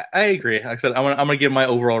 Yeah, I agree. Like I said, I'm gonna give my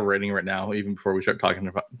overall rating right now, even before we start talking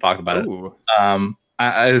about Ooh.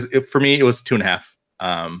 it. For me, it was 2.5.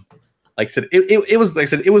 Like I said, it was like I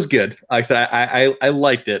said, it was good. Like I said, I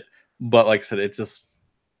liked it, but like I said,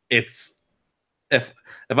 it's if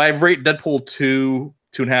I rate Deadpool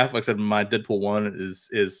 2.5, like I said, my Deadpool 1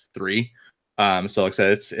 is 3. So like I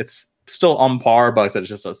said, it's still on par, but like I said,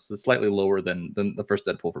 it's just slightly lower than the first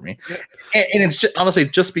Deadpool for me. Yeah. And it's honestly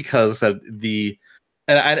just because of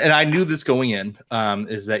and I knew this going in,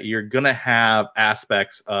 is that you're gonna have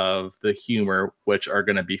aspects of the humor which are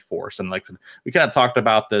gonna be forced, and like we kind of talked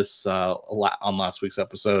about this a lot on last week's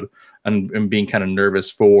episode, and being kind of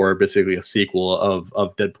nervous for basically a sequel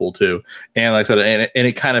of Deadpool 2, and like I said, and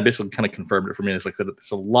it kind of basically kind of confirmed it for me. It's like I said,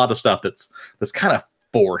 there's a lot of stuff that's kind of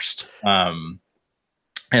forced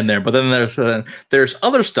in there, but then there's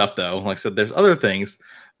other stuff though. Like I said, there's other things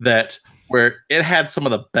that where it had some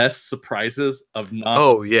of the best surprises of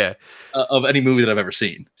of any movie that I've ever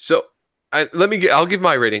seen. So I'll give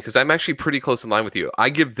my rating because I'm actually pretty close in line with you. I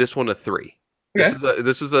give this one a 3. Okay.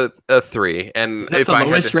 This is a 3, and Is that the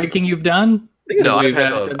lowest ranking you've done? No, I've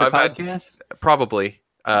had probably,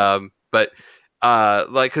 but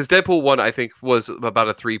like because Deadpool 1 I think was about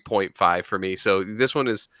a 3.5 for me. So this one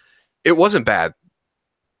it wasn't bad,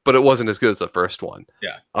 but it wasn't as good as the first one.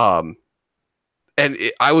 Yeah. And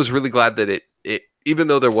I was really glad that it even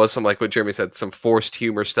though there was some, like what Jeremy said, some forced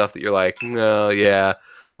humor stuff that you're like, no, yeah,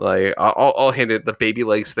 like I'll hand it. The baby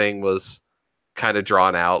legs thing was kind of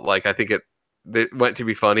drawn out. Like I think it went to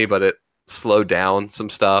be funny, but it slowed down some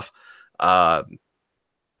stuff. But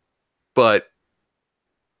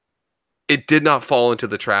it did not fall into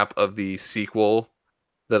the trap of the sequel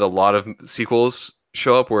that a lot of sequels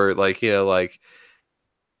show up, where like like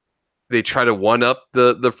they try to one up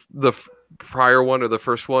the prior one or the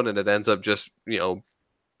first one, and it ends up just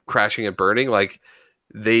crashing and burning. Like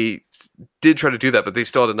they did try to do that, but they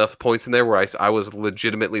still had enough points in there where I was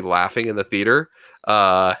legitimately laughing in the theater,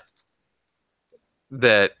 that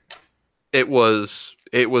it was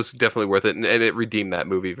definitely worth it, and it redeemed that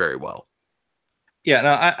movie very well. Yeah,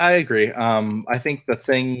 no, I agree. I think the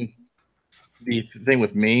thing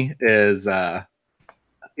with me is Tyler,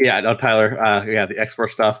 the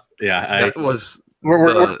X-Force stuff. Yeah, That was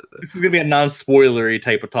this is gonna be a non-spoilery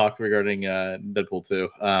type of talk regarding Deadpool 2.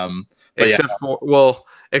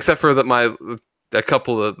 Except for that a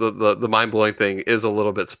couple of the mind-blowing thing is a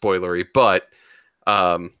little bit spoilery, but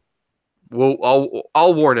I'll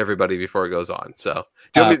warn everybody before it goes on. So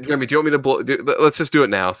Jeremy, do you want me to let's just do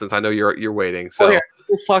it now since I know you're waiting. So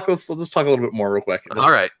let's talk a little bit more real quick.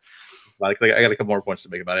 All right. I got a couple more points to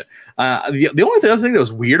make about it. The only other thing that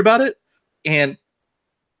was weird about it, and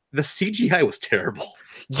the CGI was terrible.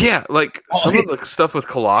 Yeah, like some of the stuff with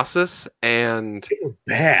Colossus and it was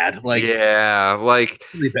bad. Like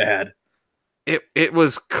really bad. It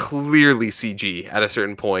was clearly CG at a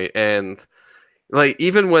certain point, and like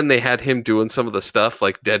even when they had him doing some of the stuff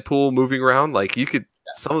like Deadpool moving around, like you could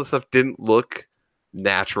some of the stuff didn't look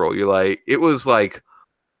natural. You're like, it was like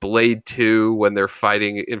Blade 2 when they're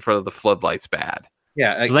fighting in front of the floodlights bad.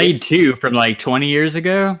 Yeah, like Blade 2 from like 20 years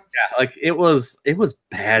ago. Yeah, like it was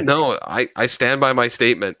bad. No, I stand by my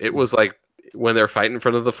statement. It was like when they're fighting in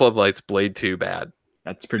front of the floodlights, Blade 2 bad.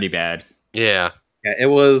 That's pretty bad. Yeah. Yeah, it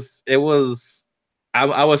was.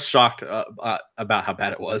 I was shocked about how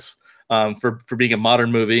bad it was. For being a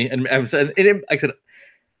modern movie, and I said, like I said,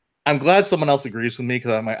 I'm glad someone else agrees with me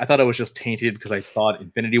because I thought it was just tainted because I saw it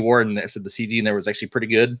Infinity War and they said the CG in there was actually pretty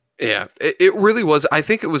good. Yeah, it really was. I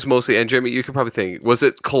think it was mostly, and Jeremy, you can probably think, was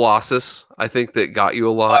it Colossus? I think that got you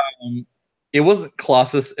a lot. It wasn't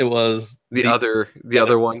Colossus. It was The other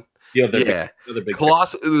one. the other Yeah, the other big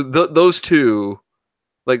Colossus. Those two,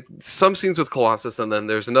 like some scenes with Colossus, and then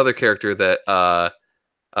there's another character that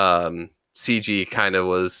CG kind of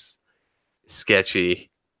was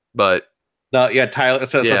sketchy, but No, yeah, Tyler.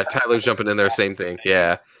 yeah, Tyler's jumping in there, same thing.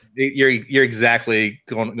 Yeah, you're exactly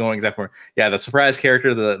going exactly. Yeah, the surprise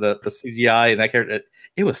character, the CGI and that character,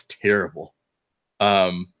 it was terrible.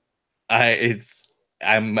 I'm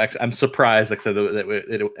surprised, like I said, that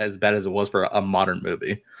it as bad as it was for a modern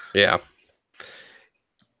movie. yeah.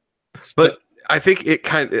 But I think it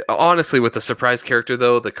honestly, with the surprise character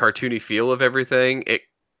though, the cartoony feel of everything,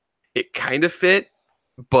 it kind of fit.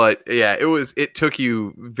 But yeah, it took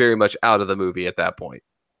you very much out of the movie at that point.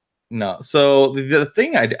 No, so the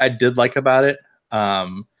thing I did like about it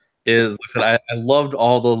is, like I said, I loved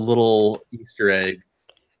all the little Easter eggs.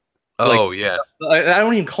 Oh yeah, I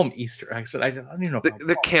don't even call them Easter eggs, but I don't even know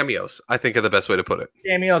the cameos. I think are the best way to put it.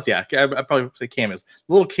 Cameos, yeah, I probably say cameos.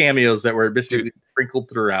 Little cameos that were basically sprinkled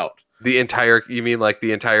throughout. You mean like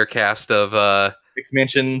the entire cast of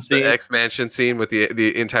X-Mansion scene? The X-Mansion scene with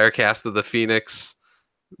the entire cast of the Phoenix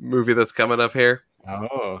movie that's coming up here.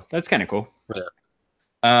 Oh, that's kind of cool.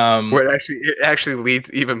 Yeah. Where it actually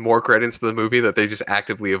leads even more credits to the movie that they just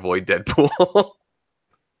actively avoid Deadpool.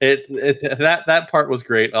 That part was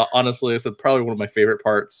great. Honestly, I said probably one of my favorite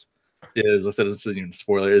parts is, I said it's even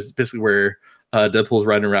spoiler, is basically where Deadpool's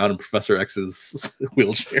riding around in Professor X's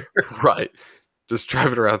wheelchair. Right. Just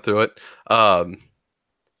driving around through it.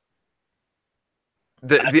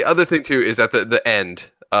 The other thing too is at the end,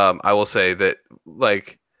 I will say that,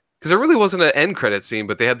 like, because there really wasn't an end credit scene,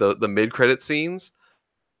 but they had the mid credit scenes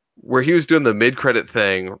where he was doing the mid credit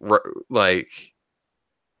thing, like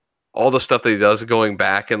all the stuff that he does going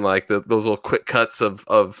back and like those little quick cuts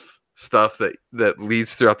of stuff that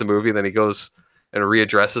leads throughout the movie. And then he goes and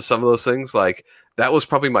readdresses some of those things. Like that was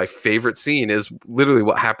probably my favorite scene, is literally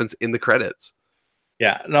what happens in the credits.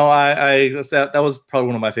 Yeah, no, that was probably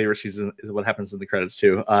one of my favorite seasons, is what happens in the credits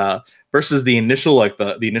too. Versus the initial, like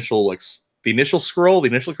the initial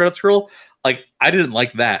credit scroll. Like I didn't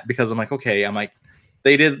like that because I'm like, okay,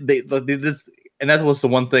 they did this, and that was the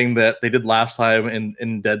one thing that they did last time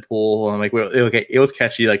in Deadpool. And I'm like, well, okay, it was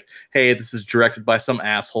catchy. Like, hey, this is directed by some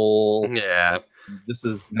asshole. Yeah, this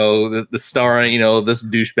is the starring, this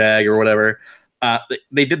douchebag or whatever.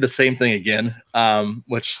 They did the same thing again,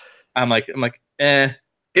 which I'm like, eh.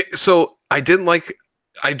 So I didn't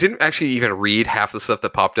actually even read half the stuff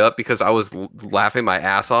that popped up because I was laughing my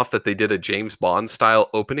ass off that they did a James Bond style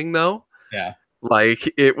opening though. Yeah,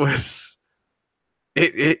 like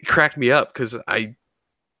it cracked me up because I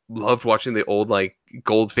loved watching the old like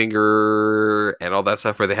Goldfinger and all that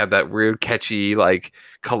stuff where they had that weird catchy like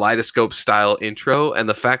kaleidoscope style intro, and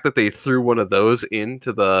the fact that they threw one of those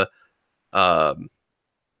into the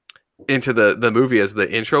movie as the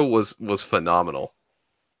intro was phenomenal.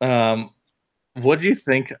 What do you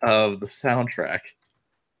think of the soundtrack?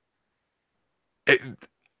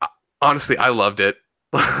 Honestly, I loved it.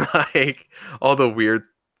 Like all the weird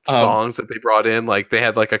songs that they brought in, like they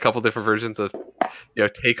had like a couple different versions of,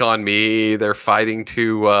 Take on Me. They're fighting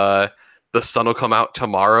to The Sun Will Come Out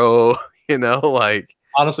Tomorrow. Like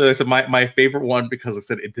honestly, like I said, my favorite one, because I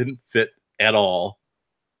said it didn't fit at all.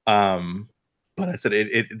 But I said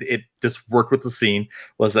it just worked with the scene,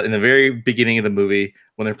 was that in the very beginning of the movie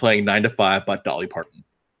when they're playing 9 to 5 by Dolly Parton.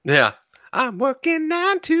 Yeah, I'm working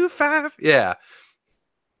 9 to 5. Yeah,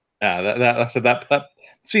 that.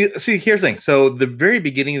 See, here's the thing. So the very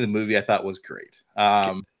beginning of the movie I thought was great.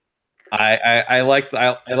 I liked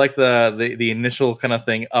the initial kind of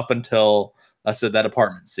thing up until I said that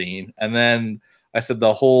apartment scene, and then I said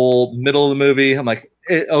the whole middle of the movie. I'm like,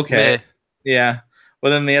 okay, yeah. But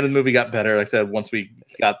then the end of the movie got better. Like I said, once we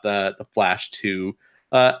got the flash to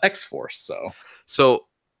X-Force. So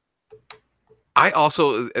I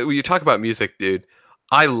also, when you talk about music, dude,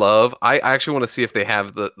 I actually want to see if they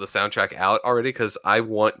have the soundtrack out already, because I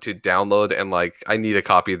want to download and I need a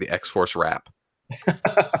copy of the X-Force rap.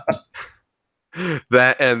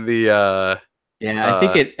 That and the I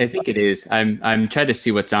think it is. I'm trying to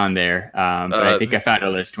see what's on there, but I think I found a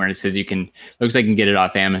list where it says looks like you can get it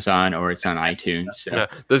off Amazon or it's on iTunes. So. Yeah,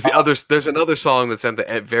 there's another song that's at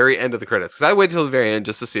the very end of the credits, because I waited till the very end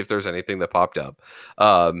just to see if there was anything that popped up.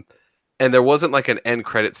 And there wasn't like an end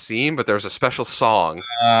credit scene, but there's a special song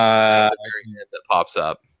at the very end that pops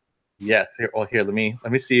up. Yes. Here, let me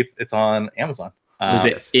see if it's on Amazon. Was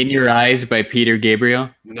it In Your Eyes by Peter Gabriel?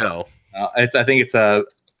 No. I think it's that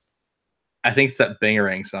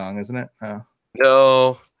Bangarang song, isn't it?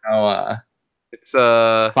 No. It's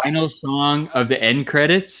Final song of the end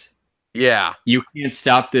credits. Yeah. You Can't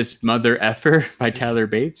Stop This Mother Effer by Tyler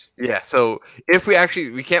Bates. Yeah. So if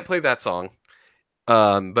we can't play that song,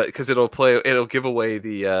 but because it'll give away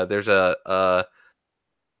the there's a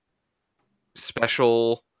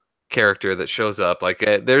special character that shows up. Like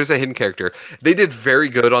there's a hidden character. They did very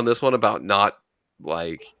good on this one about not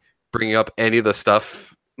like bringing up any of the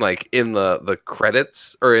stuff like in the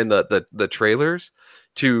credits or in the trailers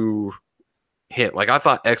to hint. Like I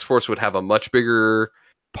thought X-Force would have a much bigger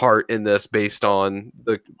part in this based on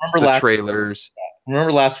the trailers.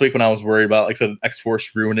 Remember last week when I was worried about, like I said,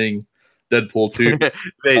 X-Force ruining Deadpool 2?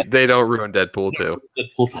 they don't ruin Deadpool 2.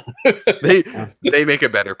 They make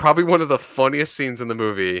it better. Probably one of the funniest scenes in the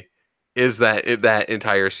movie is that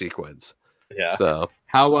entire sequence. Yeah. So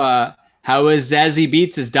how is Zazie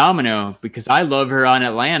Beetz as Domino? Because I love her on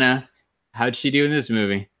Atlanta. How'd she do in this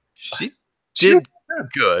movie? She did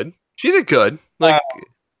good. She did good. Like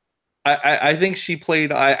I think she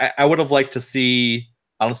played. I would have liked to see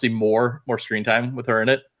honestly more screen time with her in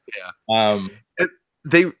it. Yeah.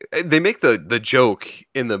 They make the joke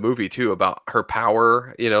in the movie too about her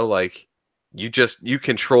power. You know, like you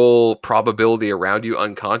control probability around you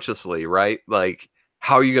unconsciously, right? Like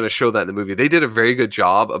how are you going to show that in the movie? They did a very good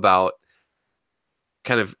job about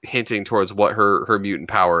kind of hinting towards what her mutant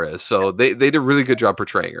power is. So they did a really good job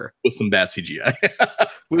portraying her with some bad CGI.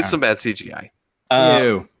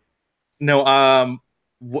 No.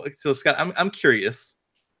 So Scott, I'm curious.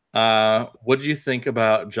 What did you think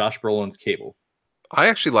about Josh Brolin's Cable? I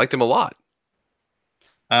actually liked him a lot.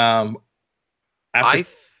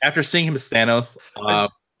 After seeing him as Thanos, I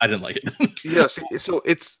didn't like it. Yeah, so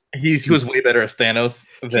he was way better as Thanos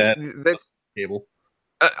than Cable.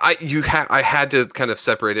 I had to kind of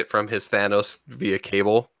separate it from his Thanos via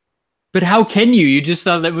Cable. But how can you? You just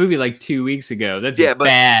saw that movie like 2 weeks ago. That's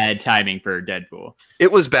bad timing for Deadpool.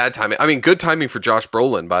 It was bad timing. I mean, good timing for Josh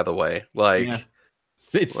Brolin, by the way. Like, yeah.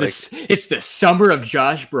 It's the summer of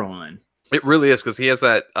Josh Brolin. It really is because he has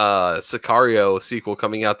that Sicario sequel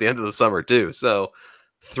coming out the end of the summer too. So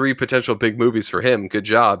 3 potential big movies for him. Good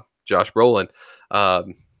job, Josh Brolin.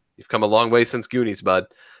 You've come a long way since Goonies, bud.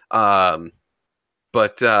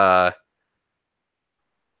 But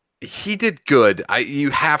he did good.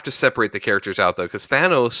 You have to separate the characters out though, because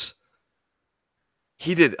Thanos,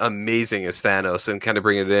 he did amazing as Thanos and kind of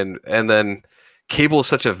bring it in. And then Cable is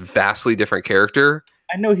such a vastly different character.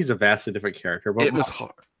 I know he's a vastly different character, but it was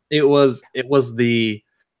hard. It was he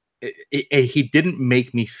didn't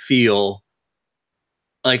make me feel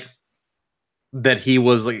like that he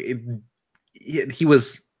was like he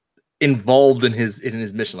was involved in his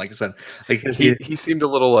mission. Like I said, like he seemed a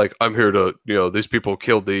little like, I'm here to, these people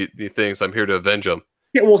killed the things, I'm here to avenge them.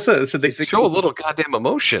 Yeah, well, so they show a little goddamn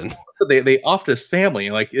emotion. So they offed his family,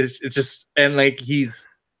 like it's just, and like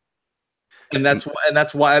and that's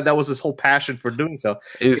why that was his whole passion for doing so.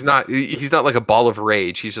 He's not like a ball of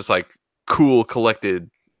rage. He's just like cool, collected.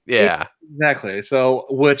 Yeah, exactly. So,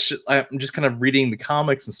 which I'm just kind of reading the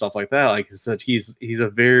comics and stuff like that. Like I said, he's a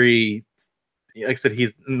very, like I said,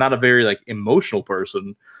 he's not a very like emotional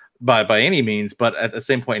person by any means, but at the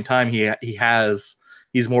same point in time,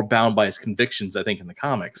 he's more bound by his convictions, I think, in the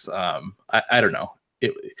comics. I don't know.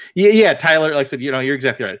 Yeah, Tyler, like I said, you're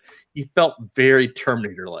exactly right. He felt very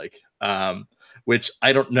Terminator-like. Which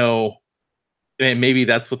I don't know, and maybe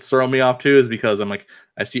that's what's throwing me off too, is because I'm like,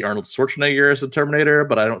 I see Arnold Schwarzenegger as the Terminator,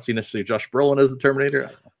 but I don't see necessarily Josh Brolin as the Terminator.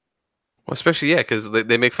 Well, especially because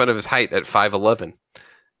they make fun of his height at 5'11".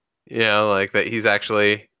 Like that he's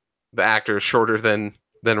actually the actor is shorter than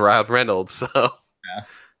Ryan Reynolds. So,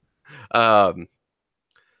 yeah.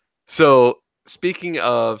 So speaking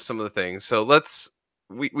of some of the things, so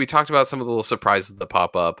we talked about some of the little surprises that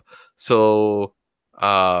pop up. So,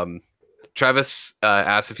 Travis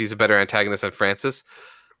asked if he's a better antagonist than Francis.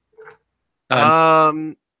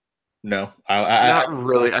 No, not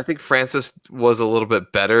really. I think Francis was a little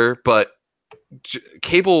bit better, but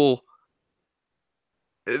Cable.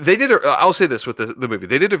 They did. I'll say this with the movie: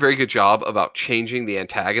 they did a very good job about changing the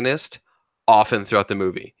antagonist often throughout the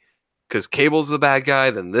movie. Because Cable's the bad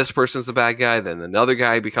guy, then this person's the bad guy, then another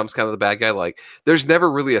guy becomes kind of the bad guy. Like, there's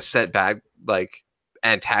never really a set bad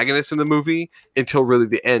antagonist in the movie until really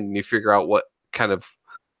the end, and you figure out what kind of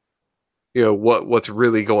what's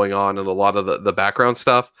really going on and a lot of the background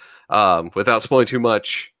stuff. Without spoiling too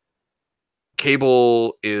much,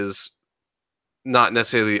 Cable is not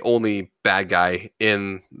necessarily the only bad guy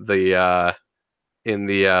in the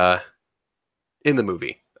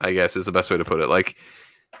movie. I guess is the best way to put it. Like,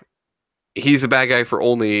 he's a bad guy for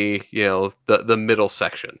only, the middle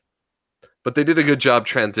section. But they did a good job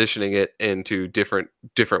transitioning it into different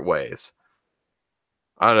ways.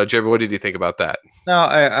 I don't know, Jeremy, what did you think about that? No,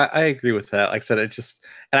 I agree with that. Like I said, it just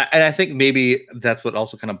and I think maybe that's what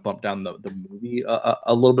also kind of bumped down the movie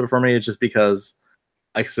a little bit for me. It's just because,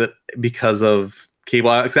 like I said, because of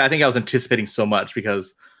cable. I think I was anticipating so much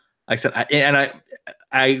because, like I said,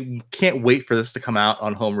 I can't wait for this to come out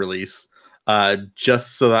on home release,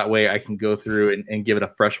 just so that way I can go through and give it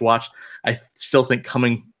a fresh watch. I still think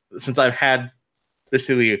since I've had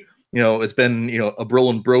basically. It's been a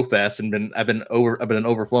Brolin bro fest, and I've been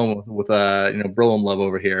overflown with Brolin love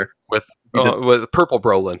over here with Purple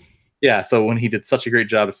Brolin. Yeah, so when he did such a great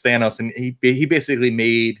job as Thanos, and he basically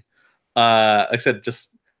made, like I said,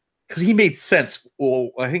 just because he made sense.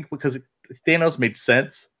 Well, I think because Thanos made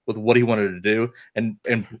sense with what he wanted to do, and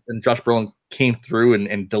Josh Brolin came through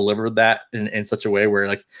and delivered that in such a way where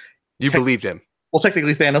like you believed him. Well,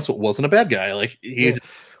 technically Thanos wasn't a bad guy. Like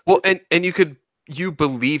well, and you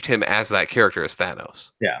believed him as that character, as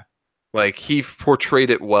Thanos. Yeah. Like, he portrayed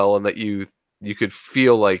it well, and that you could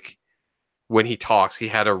feel like when he talks, he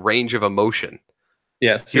had a range of emotion.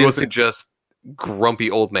 Yes. He wasn't just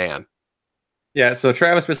grumpy old man. Yeah, so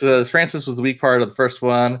Travis says Francis was the weak part of the first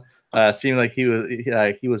one. Seemed like he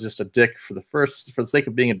was just a dick for the sake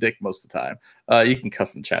of being a dick most of the time. You can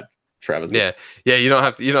cuss in the chat, Travis. Yeah. You don't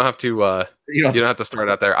have to start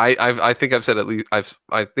out there. I think I've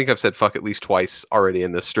said fuck at least twice already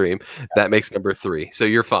in this stream. That makes number 3. So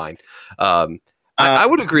you're fine. I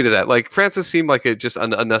would agree to that. Like, Francis seemed like just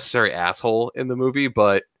an unnecessary asshole in the movie,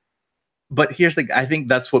 but here's the thing. I think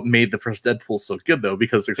that's what made the first Deadpool so good, though,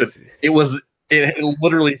 because it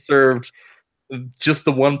literally served just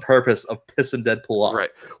the one purpose of pissing Deadpool off. Right.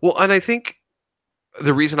 Well, and I think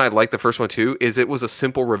the reason I like the first one too is it was a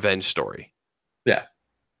simple revenge story. Yeah.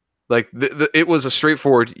 Like, it was a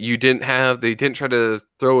straightforward. They didn't try to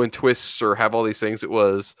throw in twists or have all these things. It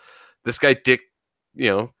was this guy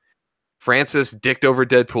Francis dicked over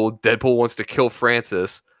Deadpool. Deadpool wants to kill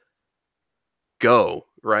Francis. Go,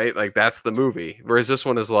 right? Like, that's the movie. Whereas this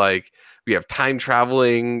one is like, we have time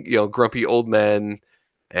traveling, grumpy old men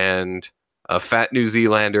and a fat New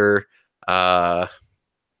Zealander, and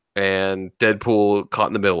Deadpool caught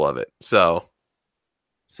in the middle of it. So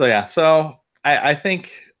yeah. So I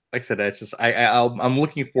think, like I said, it's just I'm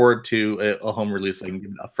looking forward to a home release so I can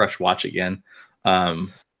give it a fresh watch again.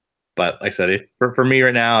 But like I said, for me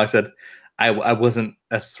right now, I said I wasn't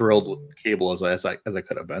as thrilled with cable as I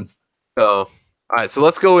could have been. So, all right, so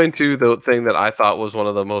let's go into the thing that I thought was one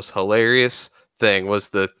of the most hilarious thing was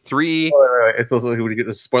the 3. Wait. It's also, would you get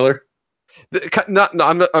a spoiler? I'm not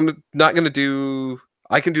going to do.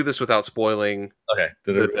 I can do this without spoiling. Okay.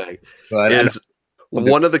 The thing is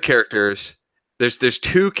one of the characters. There's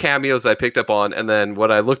 2 cameos I picked up on, and then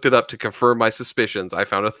when I looked it up to confirm my suspicions, I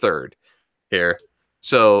found a third here.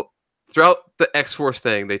 So throughout the X-Force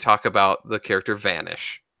thing, they talk about the character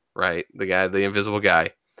Vanish, right? The invisible guy.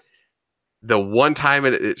 The one time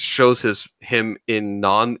it shows him in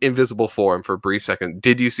non-invisible form for a brief second.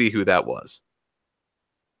 Did you see who that was?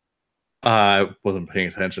 I wasn't paying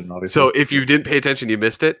attention, obviously. So if you didn't pay attention, you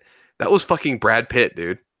missed it. That was fucking Brad Pitt,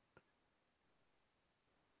 dude.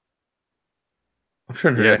 I'm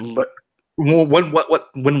trying to.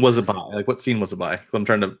 When was it by? Like, what scene was it by? I'm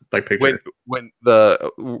trying to picture. When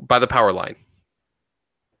by the power line.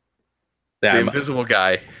 Yeah, the invisible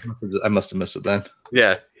guy. I must have missed it then.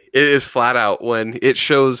 Yeah, it is flat out when it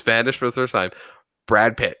shows Vanish for the first time.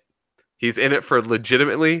 Brad Pitt. He's in it for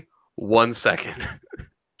legitimately 1 second.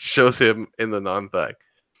 Shows him in the non-thing.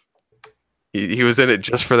 He was in it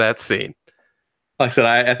just for that scene. Like I said,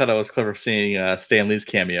 I thought it was clever seeing Stan Lee's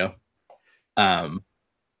cameo.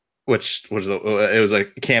 Which was it was a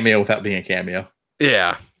cameo without being a cameo.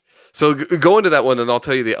 Yeah. So go into that one, and I'll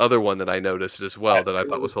tell you the other one that I noticed as well that I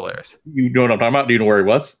thought was hilarious. You know what I'm talking about? Do you know where he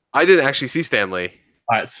was? I didn't actually see Stan Lee.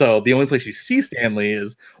 All right, so the only place you see Stan Lee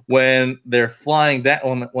is when they're flying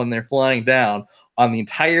down. When they're flying down on the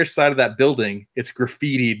entire side of that building, it's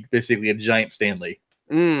graffitied, basically a giant Stan Lee.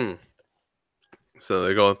 So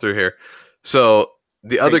they're going through here. So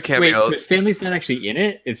the other cameo. Wait, Stanley's not actually in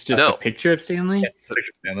it. It's just a picture of Stanley. Yeah, it's a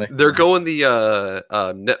picture of Stanley. They're going the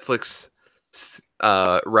Netflix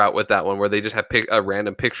route with that one, where they just have a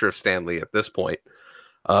random picture of Stanley at this point.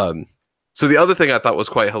 So the other thing I thought was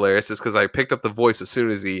quite hilarious is because I picked up the voice as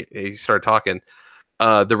soon as he started talking.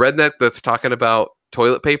 The redneck that's talking about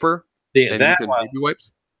toilet paper and using baby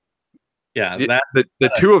wipes. Yeah,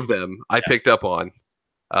 the 2 of them I picked up on.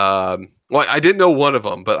 Well, I didn't know one of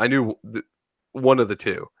them, but I knew one of the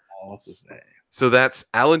 2. Oh, what's his name? So that's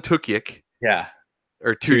Alan Tudyk. Yeah.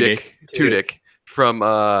 Or Tudyk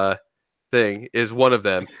from Thing is one of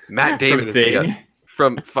them. Matt Damon is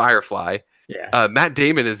from Firefly. Yeah. Matt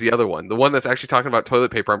Damon is the other one. The one that's actually talking about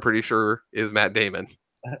toilet paper, I'm pretty sure, is Matt Damon.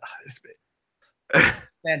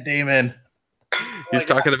 Matt Damon. He's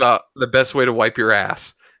talking about the best way to wipe your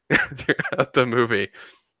ass throughout the movie.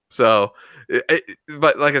 So,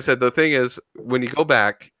 but like I said, the thing is, when you go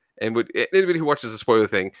back, and anybody who watches the spoiler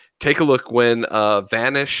thing, take a look when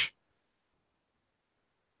Vanish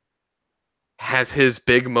has his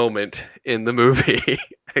big moment in the movie.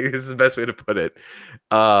 This is the best way to put it.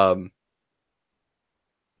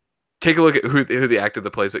 Take a look at who the actor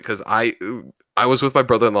that plays it, because I was with my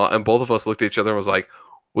brother-in-law, and both of us looked at each other and was like,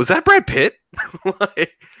 was that Brad Pitt?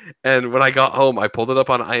 And when I got home, I pulled it up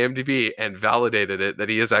on IMDb and validated it that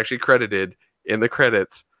he is actually credited in the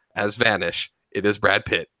credits as Vanish. It is Brad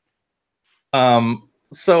Pitt.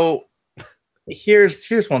 So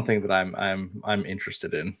here's one thing that I'm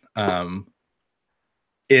interested in.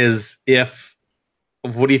 Is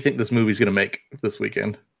what do you think this movie's gonna make this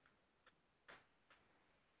weekend?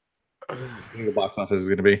 I think the box office is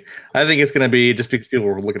going to be. I think it's going to be just because people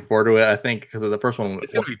were looking forward to it. I think because of the first one,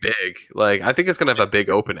 it's going to be big. Like, I think it's going to have a big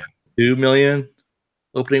opening. 2 million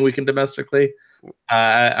opening weekend domestically.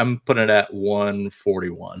 I'm putting it at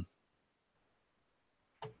 141.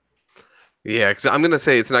 Yeah, because I'm going to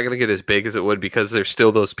say it's not going to get as big as it would because there's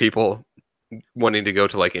still those people wanting to go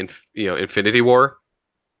to like Infinity War,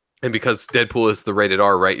 and because Deadpool is the rated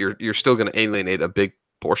R, right? You're still going to alienate a big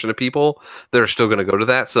portion of people that are still going to go to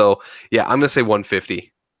that. So yeah, I'm going to say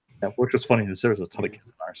 150. Yeah, which was funny is there was a ton of kids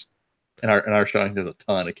in ours. In our showing, there's a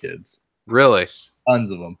ton of kids. Really?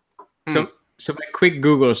 Tons of them. So my quick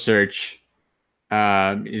Google search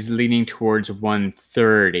is leaning towards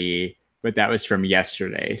 130, but that was from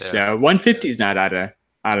yesterday. Yeah. So 150 is not out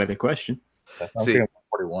of the question. I'm thinking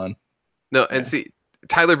 141. No, and see,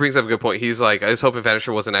 Tyler brings up a good point. He's like, I was hoping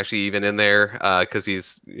Vanisher wasn't actually even in there because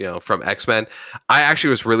he's, from X-Men. I actually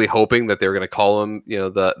was really hoping that they were going to call him,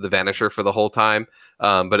 the Vanisher for the whole time.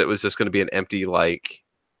 But it was just going to be an empty, like,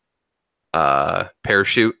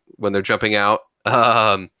 parachute when they're jumping out.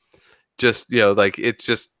 There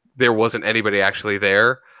wasn't anybody actually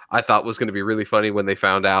there. I thought was going to be really funny when they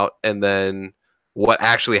found out. And then what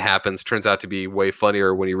actually happens turns out to be way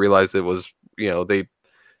funnier when you realize it was, they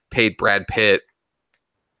paid Brad Pitt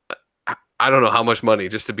I don't know how much money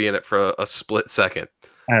just to be in it for a split second.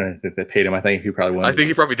 I don't think they paid him. I think he probably wanted. I think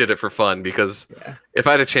he probably did it for fun because if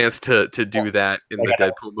I had a chance to do that in the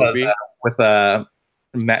Deadpool movie with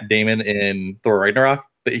Matt Damon in Thor Ragnarok,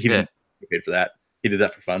 he didn't get paid for that. He did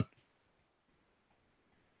that for fun.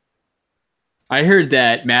 I heard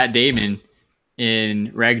that Matt Damon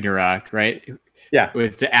in Ragnarok, right? Yeah,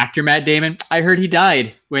 with the actor Matt Damon. I heard he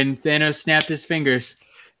died when Thanos snapped his fingers.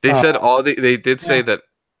 They said they did say that.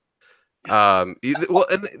 I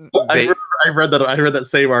read that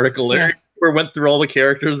same article where it went through all the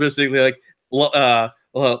characters basically like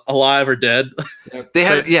alive or dead. They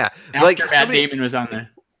had like Matt Damon was on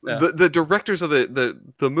there. The directors of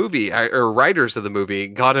the movie or writers of the movie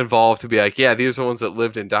got involved to be like, yeah, these are the ones that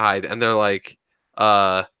lived and died, and they're like,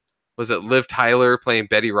 was it Liv Tyler playing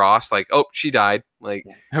Betty Ross? Like, oh, she died. Like,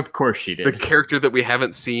 of course she did. The character that we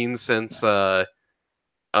haven't seen since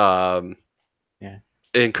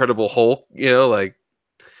Incredible Hulk, like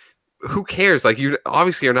who cares? Like, you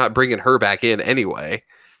obviously are not bringing her back in anyway.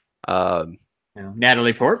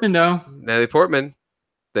 Natalie Portman, though. Natalie Portman,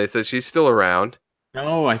 they said she's still around.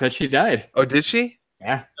 No, I thought she died. Oh, did she?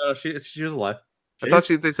 Yeah. She was alive.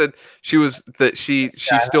 They said she was she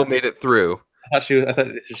still made it through. I thought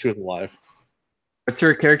she was alive. What's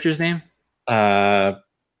her character's name? Foster.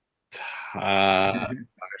 Oh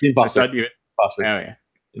yeah.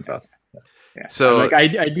 Foster. Yeah. So I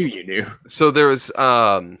knew you knew. So there was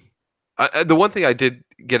the one thing I did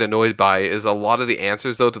get annoyed by is a lot of the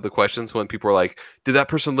answers though to the questions when people were like, did that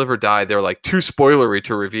person live or die? They're like, too spoilery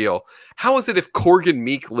to reveal. How is it if Korg and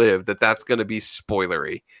Meek live that's going to be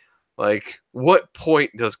spoilery? Like, what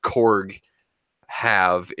point does Korg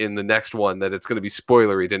have in the next one that it's going to be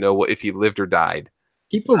spoilery to know if he lived or died?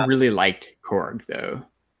 People really liked Korg though.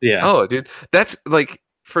 Yeah. Oh, dude, that's like,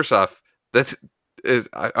 first off, I'm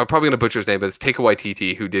probably going to butcher his name, but it's Taika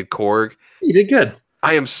Waititi who did Korg. He did good.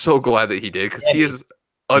 I am so glad that he did because he is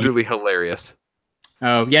utterly hilarious.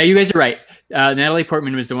 Oh yeah, you guys are right. Natalie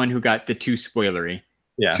Portman was the one who got the too spoilery.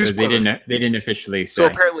 Yeah, so they didn't officially say. So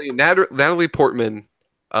apparently, Natalie Portman,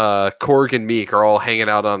 Korg, and Meek are all hanging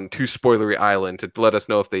out on Too Spoilery Island to let us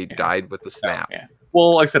know if they died with the snap. Yeah.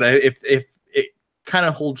 Well, like I said, if it kind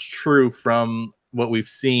of holds true from what we've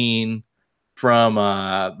seen from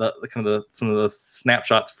the kind of some of the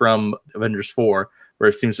snapshots from Avengers 4, where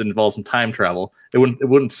it seems to involve some time travel. It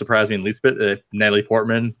wouldn't surprise me in the least bit if Natalie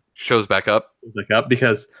Portman Shows back up.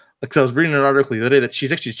 because I was reading an article the other day that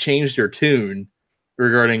she's actually changed her tune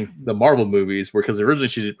regarding the Marvel movies, because originally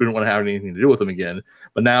she didn't want to have anything to do with them again,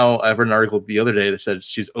 but now I've read an article the other day that said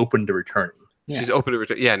she's open to returning. Yeah. She's open to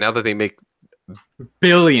return. Yeah, now that they make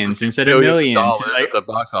billions instead of millions. dollars at the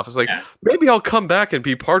box office, like maybe I'll come back and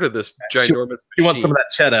be part of this ginormous. She wants some of that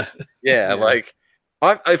cheddar. Yeah, like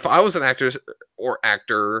if I was an actress or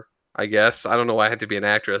actor, I guess I don't know why I had to be an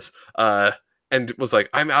actress, and was like,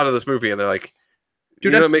 I'm out of this movie, and they're like,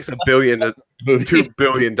 dude, it makes $1 billion, $2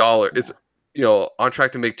 billion. It's on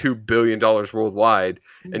track to make $2 billion worldwide,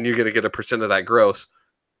 and you're gonna get 1% of that gross.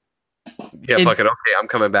 Yeah, fuck it. Okay, I'm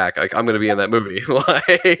coming back. Like, I'm gonna be in that movie.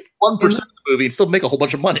 Like 1% of the movie and still make a whole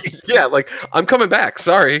bunch of money. Yeah, like I'm coming back.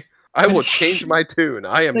 Sorry, I will change my tune.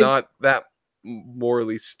 I am not that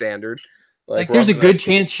morally standard. Like there's a good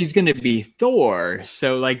chance she's gonna be Thor,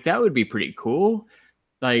 so like that would be pretty cool.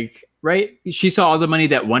 Like, right? She saw all the money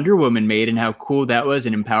that Wonder Woman made and how cool that was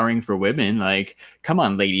and empowering for women. Like, come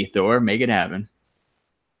on, Lady Thor, make it happen.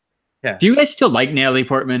 Yeah. Do you guys still like Natalie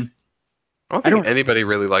Portman? I don't think anybody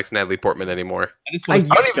really likes Natalie Portman anymore. I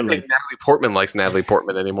don't even think Natalie Portman likes Natalie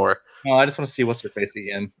Portman anymore. No, I just want to see what's her face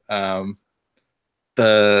again.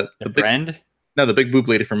 The big friend? No, the big boob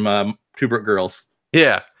lady from Two Broke Girls.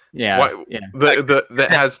 Yeah. Yeah. That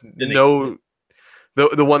has no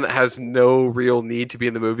the one that has no real need to be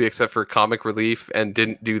in the movie except for comic relief and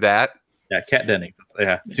didn't do that. Yeah, Kat Dennings. She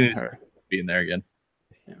needs to be in there again.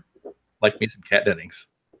 Yeah. Like me some Kat Dennings.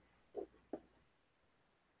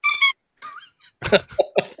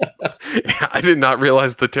 I did not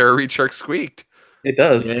realize the Tara Reid shark squeaked. It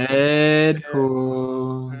does. Deadpool.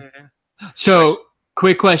 So,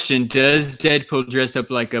 quick question: does Deadpool dress up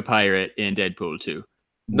like a pirate in Deadpool 2?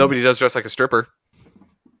 Nobody does dress like a stripper.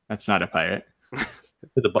 That's not a pirate.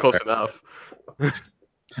 Close enough.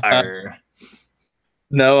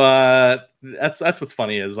 No, that's what's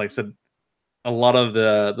funny is, like I said, a lot of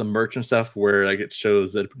the merch and stuff where like it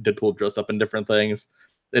shows that Deadpool dressed up in different things.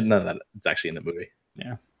 None of that is actually in the movie.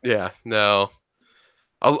 Yeah, no.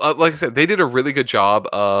 Like I said, they did a really good job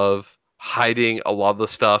of hiding a lot of the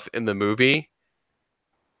stuff in the movie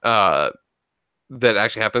that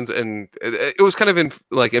actually happens, and it was kind of in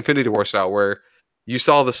like Infinity War style, where you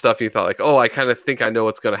saw the stuff and you thought like, oh, I kind of think I know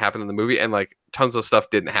what's going to happen in the movie, and like tons of stuff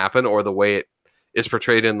didn't happen, or the way it is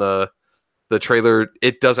portrayed in the trailer,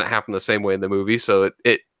 it doesn't happen the same way in the movie. So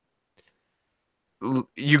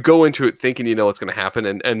you go into it thinking you know what's going to happen,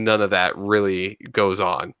 and none of that really goes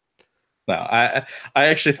on. No, I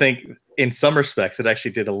actually think in some respects it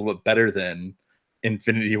actually did a little bit better than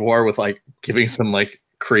Infinity War, with like giving some like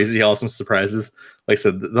crazy awesome surprises. Like I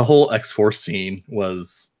said, the whole X-Force scene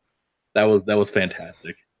was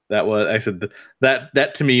fantastic. That was actually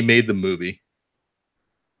that to me made the movie.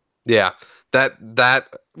 Yeah, that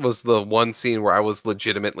was the one scene where I was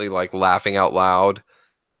legitimately like laughing out loud.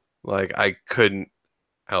 Like I couldn't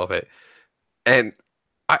help it. And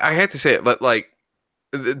I had to say it, but like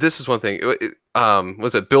this is one thing.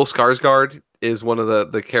 Was it Bill Skarsgård is one of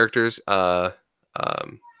the characters,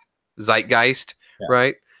 Zeitgeist,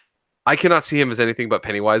 right? I cannot see him as anything but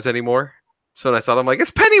Pennywise anymore. So when I saw it, I'm like,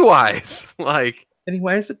 it's Pennywise. Like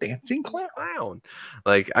Pennywise, a dancing clown.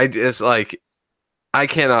 Like I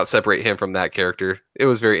cannot separate him from that character. It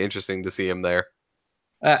was very interesting to see him there.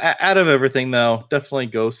 Out of everything, though, definitely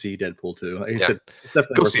go see Deadpool 2.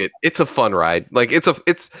 Go see it. It's a fun ride. Like it's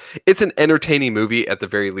an entertaining movie at the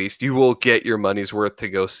very least. You will get your money's worth to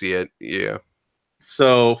go see it. Yeah.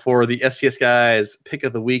 So for the STS Guys pick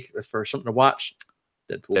of the week, as for something to watch,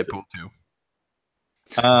 Deadpool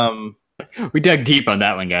 2. We dug deep on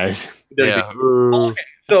that one, guys. Yeah. Okay.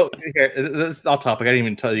 So here, this is off topic. I didn't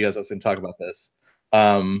even tell you guys I was going to talk about this.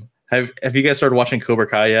 Have you guys started watching Cobra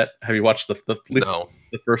Kai yet? Have you watched at least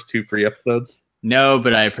the first 2 free episodes? No,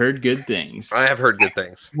 but I've heard good things. I have heard good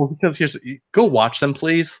things. Well, because go watch them,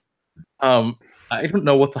 please. I don't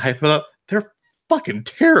know what the hype about. They're fucking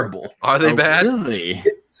terrible. Are they bad? Really?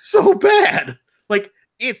 It's so bad. Like,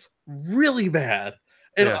 it's really bad.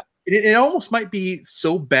 And it almost might be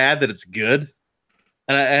so bad that it's good.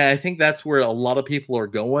 And I think that's where a lot of people are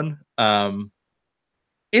going.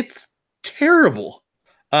 It's terrible.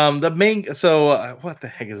 What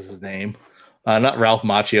the heck is his name? Not Ralph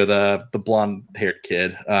Macchio, the blonde-haired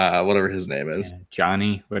kid. Whatever his name is.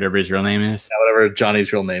 Johnny, whatever his real name is. Yeah, whatever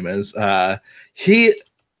Johnny's real name is. He's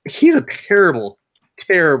a terrible,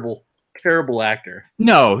 terrible, terrible actor.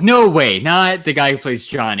 No way. Not the guy who plays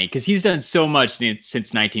Johnny, because he's done so much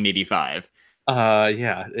since 1985.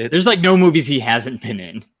 Yeah. There's like no movies he hasn't been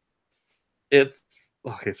in. It's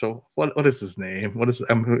okay. So what is his name? What is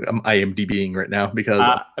I'm IMDbing right now because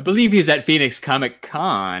I believe he was at Phoenix Comic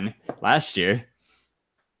Con last year.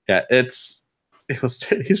 yeah, it's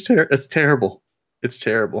terrible. It's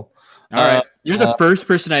terrible. All right, you're the first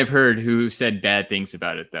person I've heard who said bad things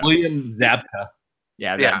about it, though. William Zabka.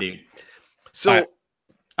 Yeah, that dude. So,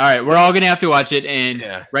 all right, we're all gonna have to watch it, and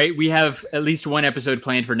Yeah. right, we have at least one episode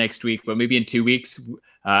planned for next week, but maybe in 2 weeks,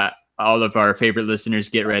 all of our favorite listeners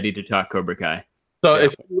get ready to talk Cobra Kai. So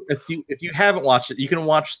if you haven't watched it, you can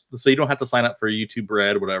watch. So you don't have to sign up for YouTube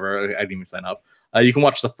Red, whatever. I didn't even sign up. You can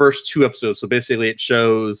watch the first 2 episodes. So basically, it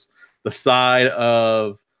shows the side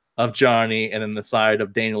of Johnny and then the side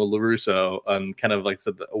of Daniel LaRusso, kind of like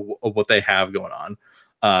said of what they have going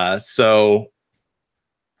on. So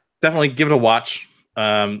definitely give it a watch.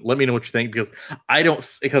 Let me know what you think because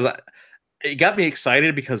it got me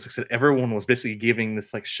excited because like I said everyone was basically giving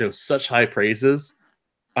this like show such high praises.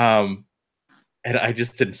 And I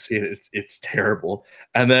just didn't see it. It's terrible.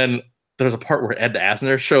 And then there's a part where Ed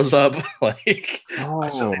Asner shows up. Like,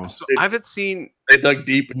 so I haven't seen. They dug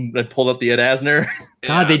deep and pulled up the Ed Asner.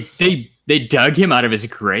 God, they dug him out of his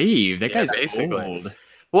grave. That guy's basically old.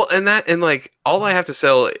 Well, and like all I have to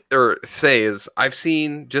say is I've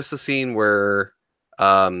seen just the scene where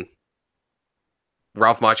Ralph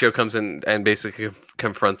Macchio comes in and basically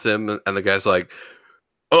confronts him, and the guy's like,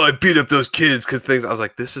 "Oh, I beat up those kids because things." I was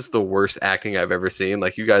like, "This is the worst acting I've ever seen.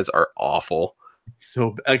 Like, you guys are awful."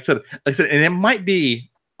 So, like I said, and it might be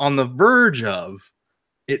on the verge of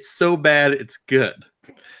it's so bad it's good.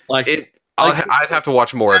 Like I'd have to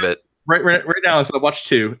watch more of it. Right now, so I watched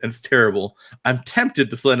 2, and it's terrible. I'm tempted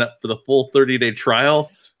to sign up for the full 30-day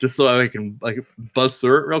trial just so I can like buzz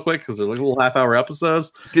through it real quick because they're like little half-hour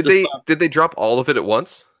episodes. Did they drop all of it at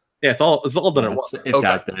once? Yeah, it's all done at once. It's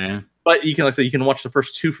out there. Yeah. But you can, like I said, you can watch the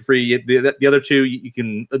first 2 for free. The other 2, you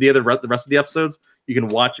can the rest of the episodes you can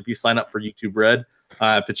watch if you sign up for YouTube Red.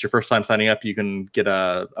 If it's your first time signing up, you can get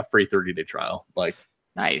a free 30-day trial. Like,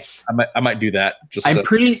 nice. I might do that. I'm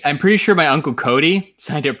pretty sure my uncle Cody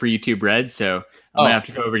signed up for YouTube Red, so I'm gonna have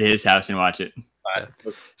to go over to his house and watch it.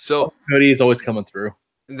 So Cody is always coming through.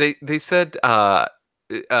 They said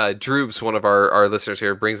Droobs, one of our listeners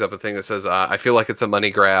here, brings up a thing that says, I feel like it's a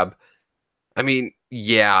money grab. I mean,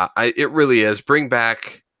 yeah, it really is. Bring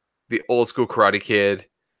back the old school Karate Kid.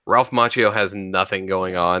 Ralph Macchio has nothing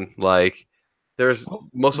going on. Like, most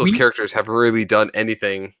of those characters haven't really done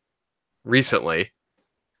anything recently.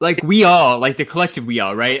 Like we all, like the collective we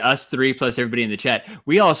all, right? Us 3 plus everybody in the chat.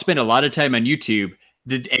 We all spend a lot of time on YouTube.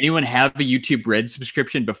 Did anyone have a YouTube Red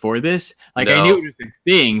subscription before this? Like, no. I knew it was a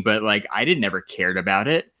thing, but like I didn't ever cared about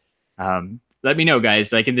it. Let me know,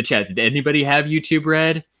 guys, like in the chat. Did anybody have YouTube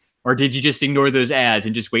Red? Or did you just ignore those ads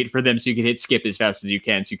and just wait for them so you could hit skip as fast as you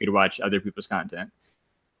can so you could watch other people's content?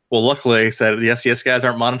 Well, luckily, said the STS guys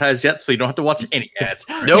aren't monetized yet, so you don't have to watch any ads.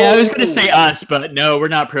 No, yeah, I was going to say us, but no, we're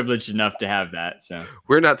not privileged enough to have that. So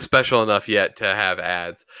we're not special enough yet to have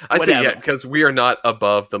ads. I say yet because we are not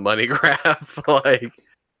above the money grab. Like,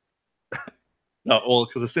 no, well,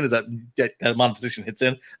 because as soon as that monetization hits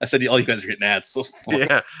in, I said all you guys are getting ads. So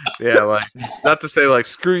yeah, like not to say like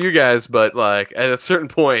screw you guys, but like at a certain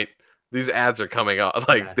point, these ads are coming on.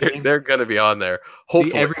 Like they're going to be on there.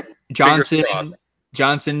 Hopefully,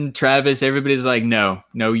 Johnson, Travis, everybody's like, no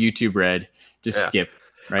YouTube Red, just skip,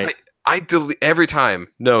 right? I delete every time.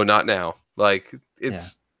 No, not now. Like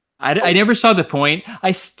it's. Yeah. I never saw the point.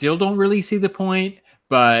 I still don't really see the point,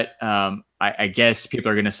 but I guess people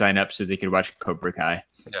are going to sign up so they can watch Cobra Kai.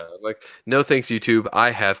 Yeah, like no thanks YouTube.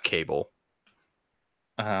 I have cable.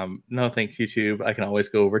 No thanks YouTube. I can always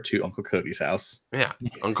go over to Uncle Cody's house. Yeah,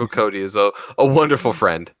 Uncle Cody is a wonderful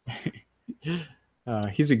friend.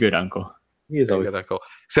 He's a good uncle. He is always good uncle.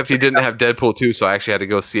 Except he didn't have Deadpool 2, so I actually had to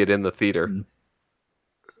go see it in the theater.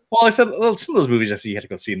 Well, I said some of those movies I see you had to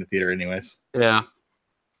go see in the theater anyways. Yeah.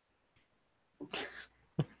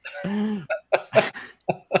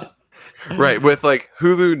 Right, with like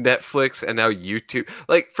Hulu, Netflix, and now YouTube.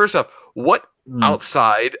 Like, first off, what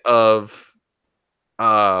outside of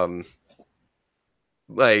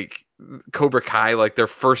like Cobra Kai, like their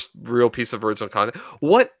first real piece of original content,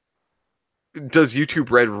 what does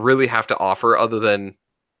YouTube Red really have to offer other than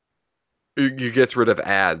you gets rid of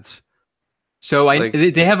ads? So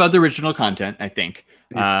they have other original content, I think.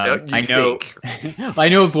 I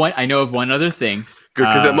know of one other thing. Good,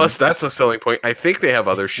 because that's a selling point. I think they have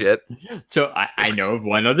other shit. So I know of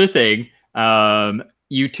one other thing.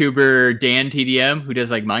 YouTuber Dan TDM, who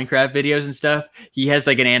does like Minecraft videos and stuff, he has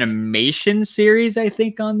like an animation series, I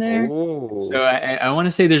think, on there. Ooh. So I want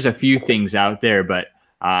to say there's a few things out there, but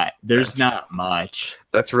There's not much.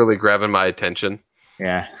 That's really grabbing my attention.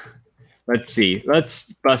 Yeah. Let's see.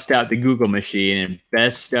 Let's bust out the Google machine and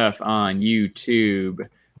best stuff on YouTube.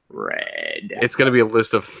 Red. It's going to be a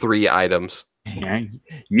list of 3 items. Yeah,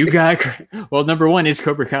 you got. Well, number 1 is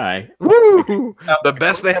Cobra Kai. Woo! The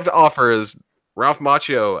best they have to offer is Ralph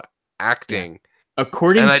Macchio acting.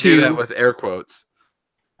 According And I to do that with air quotes.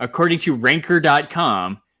 According to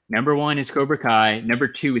Ranker.com, number 1 is Cobra Kai. Number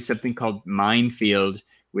 2 is something called Minefield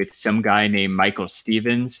with some guy named Michael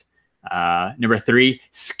Stevens. Number 3,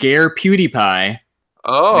 Scare PewDiePie.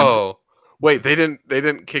 Oh, wait, they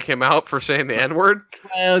didn't kick him out for saying the N-word?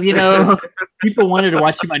 Well, people wanted to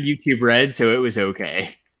watch him on YouTube Red, so it was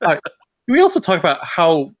okay. Can we also talk about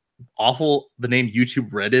how awful the name YouTube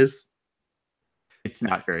Red is? It's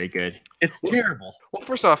not very good. It's terrible. Well,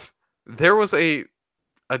 first off, there was a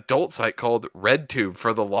adult site called RedTube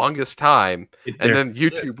for the longest time, and then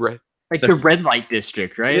YouTube Red. Like the red light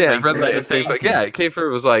district, right? Yeah, like red light things. Like, yeah, it came through.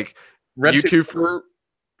 It was like RedTube YouTube for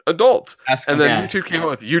adults, and then Yeah. YouTube came out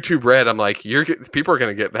with YouTube Red. I'm like, people are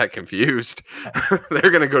going to get that confused.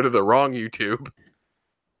 They're going to go to the wrong YouTube.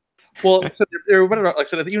 Well, so they're like I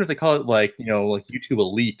said, even if they call it like like YouTube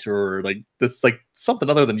Elite or like this, like something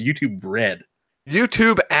other than YouTube Red.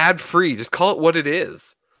 YouTube ad free. Just call it what it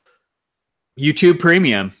is. YouTube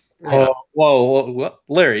Premium. Oh, whoa,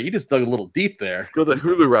 Larry, you just dug a little deep there. Let's go the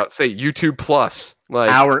Hulu route. Say YouTube Plus. Like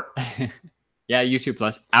Yeah, YouTube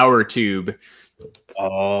Plus. Our Tube.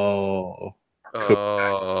 Oh,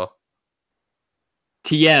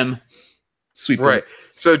 TM. sweet. right.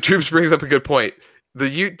 So Troops brings up a good point. The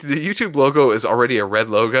YouTube logo is already a red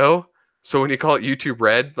logo. So when you call it YouTube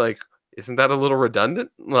Red, like, isn't that a little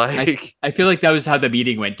redundant? Like, I feel like that was how the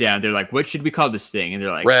meeting went down. They're like, what should we call this thing? And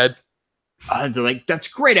they're like, red. They're like, that's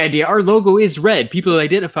a great idea. Our logo is red. People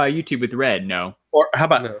identify YouTube with red. No. Or how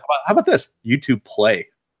about this? YouTube Play.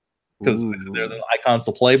 Because Ooh. they're the icons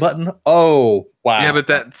to play button. Oh, wow. Yeah, but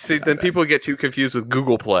then people get too confused with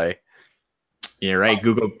Google Play. Yeah, right.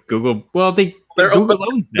 Google. Well, They're Google open-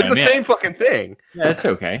 owns It's them. the Yeah. same fucking thing. Yeah, that's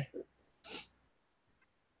okay.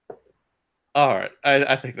 All right,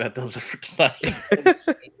 I think that does it for tonight,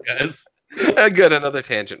 guys. Good, another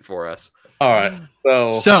tangent for us. All right,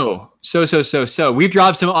 So we've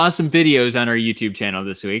dropped some awesome videos on our YouTube channel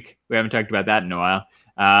this week. We haven't talked about that in a while.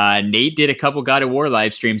 Nate did a couple God of War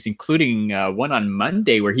live streams, including one on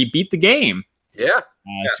Monday where he beat the game. Yeah.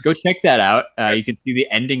 So go check that out. You can see the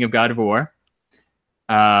ending of God of War.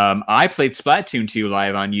 I played Splatoon 2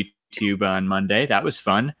 live on YouTube on Monday. That was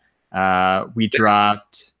fun. We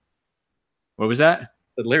dropped... What was that?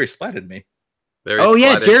 Larry splatted me.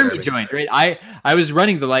 Jeremy joined. Right, I was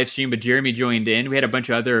running the live stream, but Jeremy joined in. We had a bunch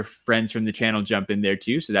of other friends from the channel jump in there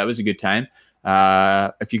too, so that was a good time.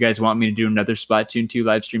 If you guys want me to do another Splatoon 2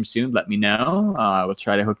 live stream soon, let me know. We'll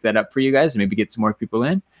try to hook that up for you guys and maybe get some more people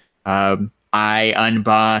in. I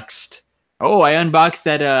unboxed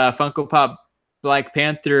that Funko Pop Black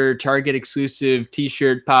Panther Target exclusive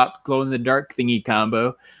T-shirt pop glow in the dark thingy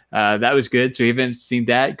combo. That was good. So if you haven't seen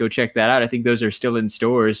that, go check that out. I think those are still in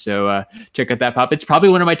stores. So check out that pop. It's probably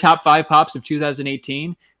one of my top 5 pops of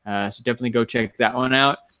 2018. So definitely go check that one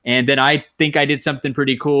out. And then I think I did something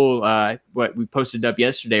pretty cool. What we posted up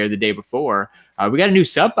yesterday or the day before. We got a new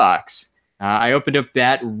sub box. I opened up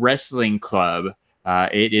that Wrestling Club.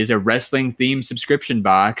 It is a wrestling themed subscription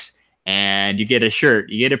box. And you get a shirt,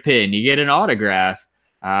 you get a pin, you get an autograph.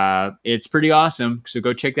 It's pretty awesome. So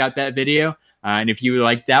go check out that video. And if you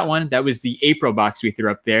like that one, that was the April box we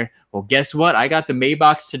threw up there. Well, guess what? I got the May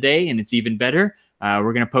box today, and it's even better.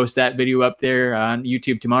 We're going to post that video up there on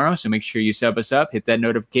YouTube tomorrow. So make sure you sub us up, hit that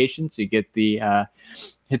notification so you get the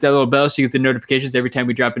hit that little bell so you get the notifications every time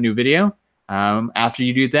we drop a new video. After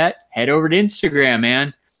you do that, head over to Instagram,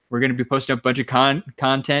 man. We're going to be posting up a bunch of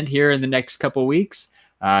content here in the next couple weeks.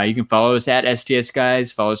 You can follow us at STS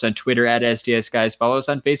Guys, follow us on Twitter at STS Guys, follow us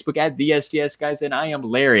on Facebook at the STS Guys, and I am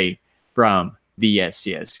Larry from the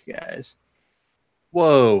STS Guys.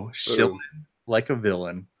 Whoa, shilling like a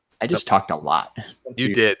villain. I just talked a lot.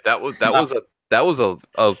 You did. That was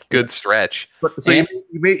a good stretch. So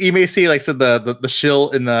you may see like the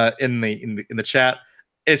shill in the chat.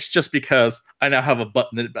 It's just because I now have a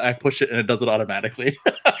button that I push it and it does it automatically.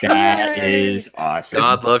 That is awesome.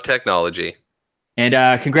 God love technology.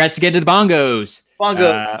 And congrats again to the Bongos.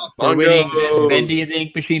 For winning this Bendy and the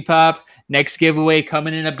Ink Machine Pop. Next giveaway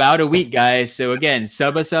coming in about a week, guys. So again,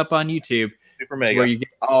 sub us up on YouTube. Super mega. Where you get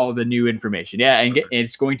all the new information. Yeah, and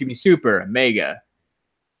it's going to be super mega.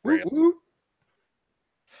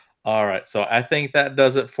 All right, so I think that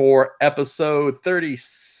does it for episode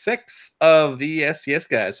 36 of the STS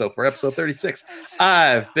Guys. So for episode 36,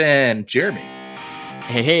 I've been Jeremy.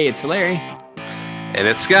 Hey, it's Larry. And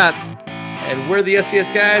it's Scott. And we're the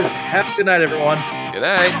STS Guys. Have a good night, everyone. Good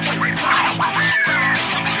night.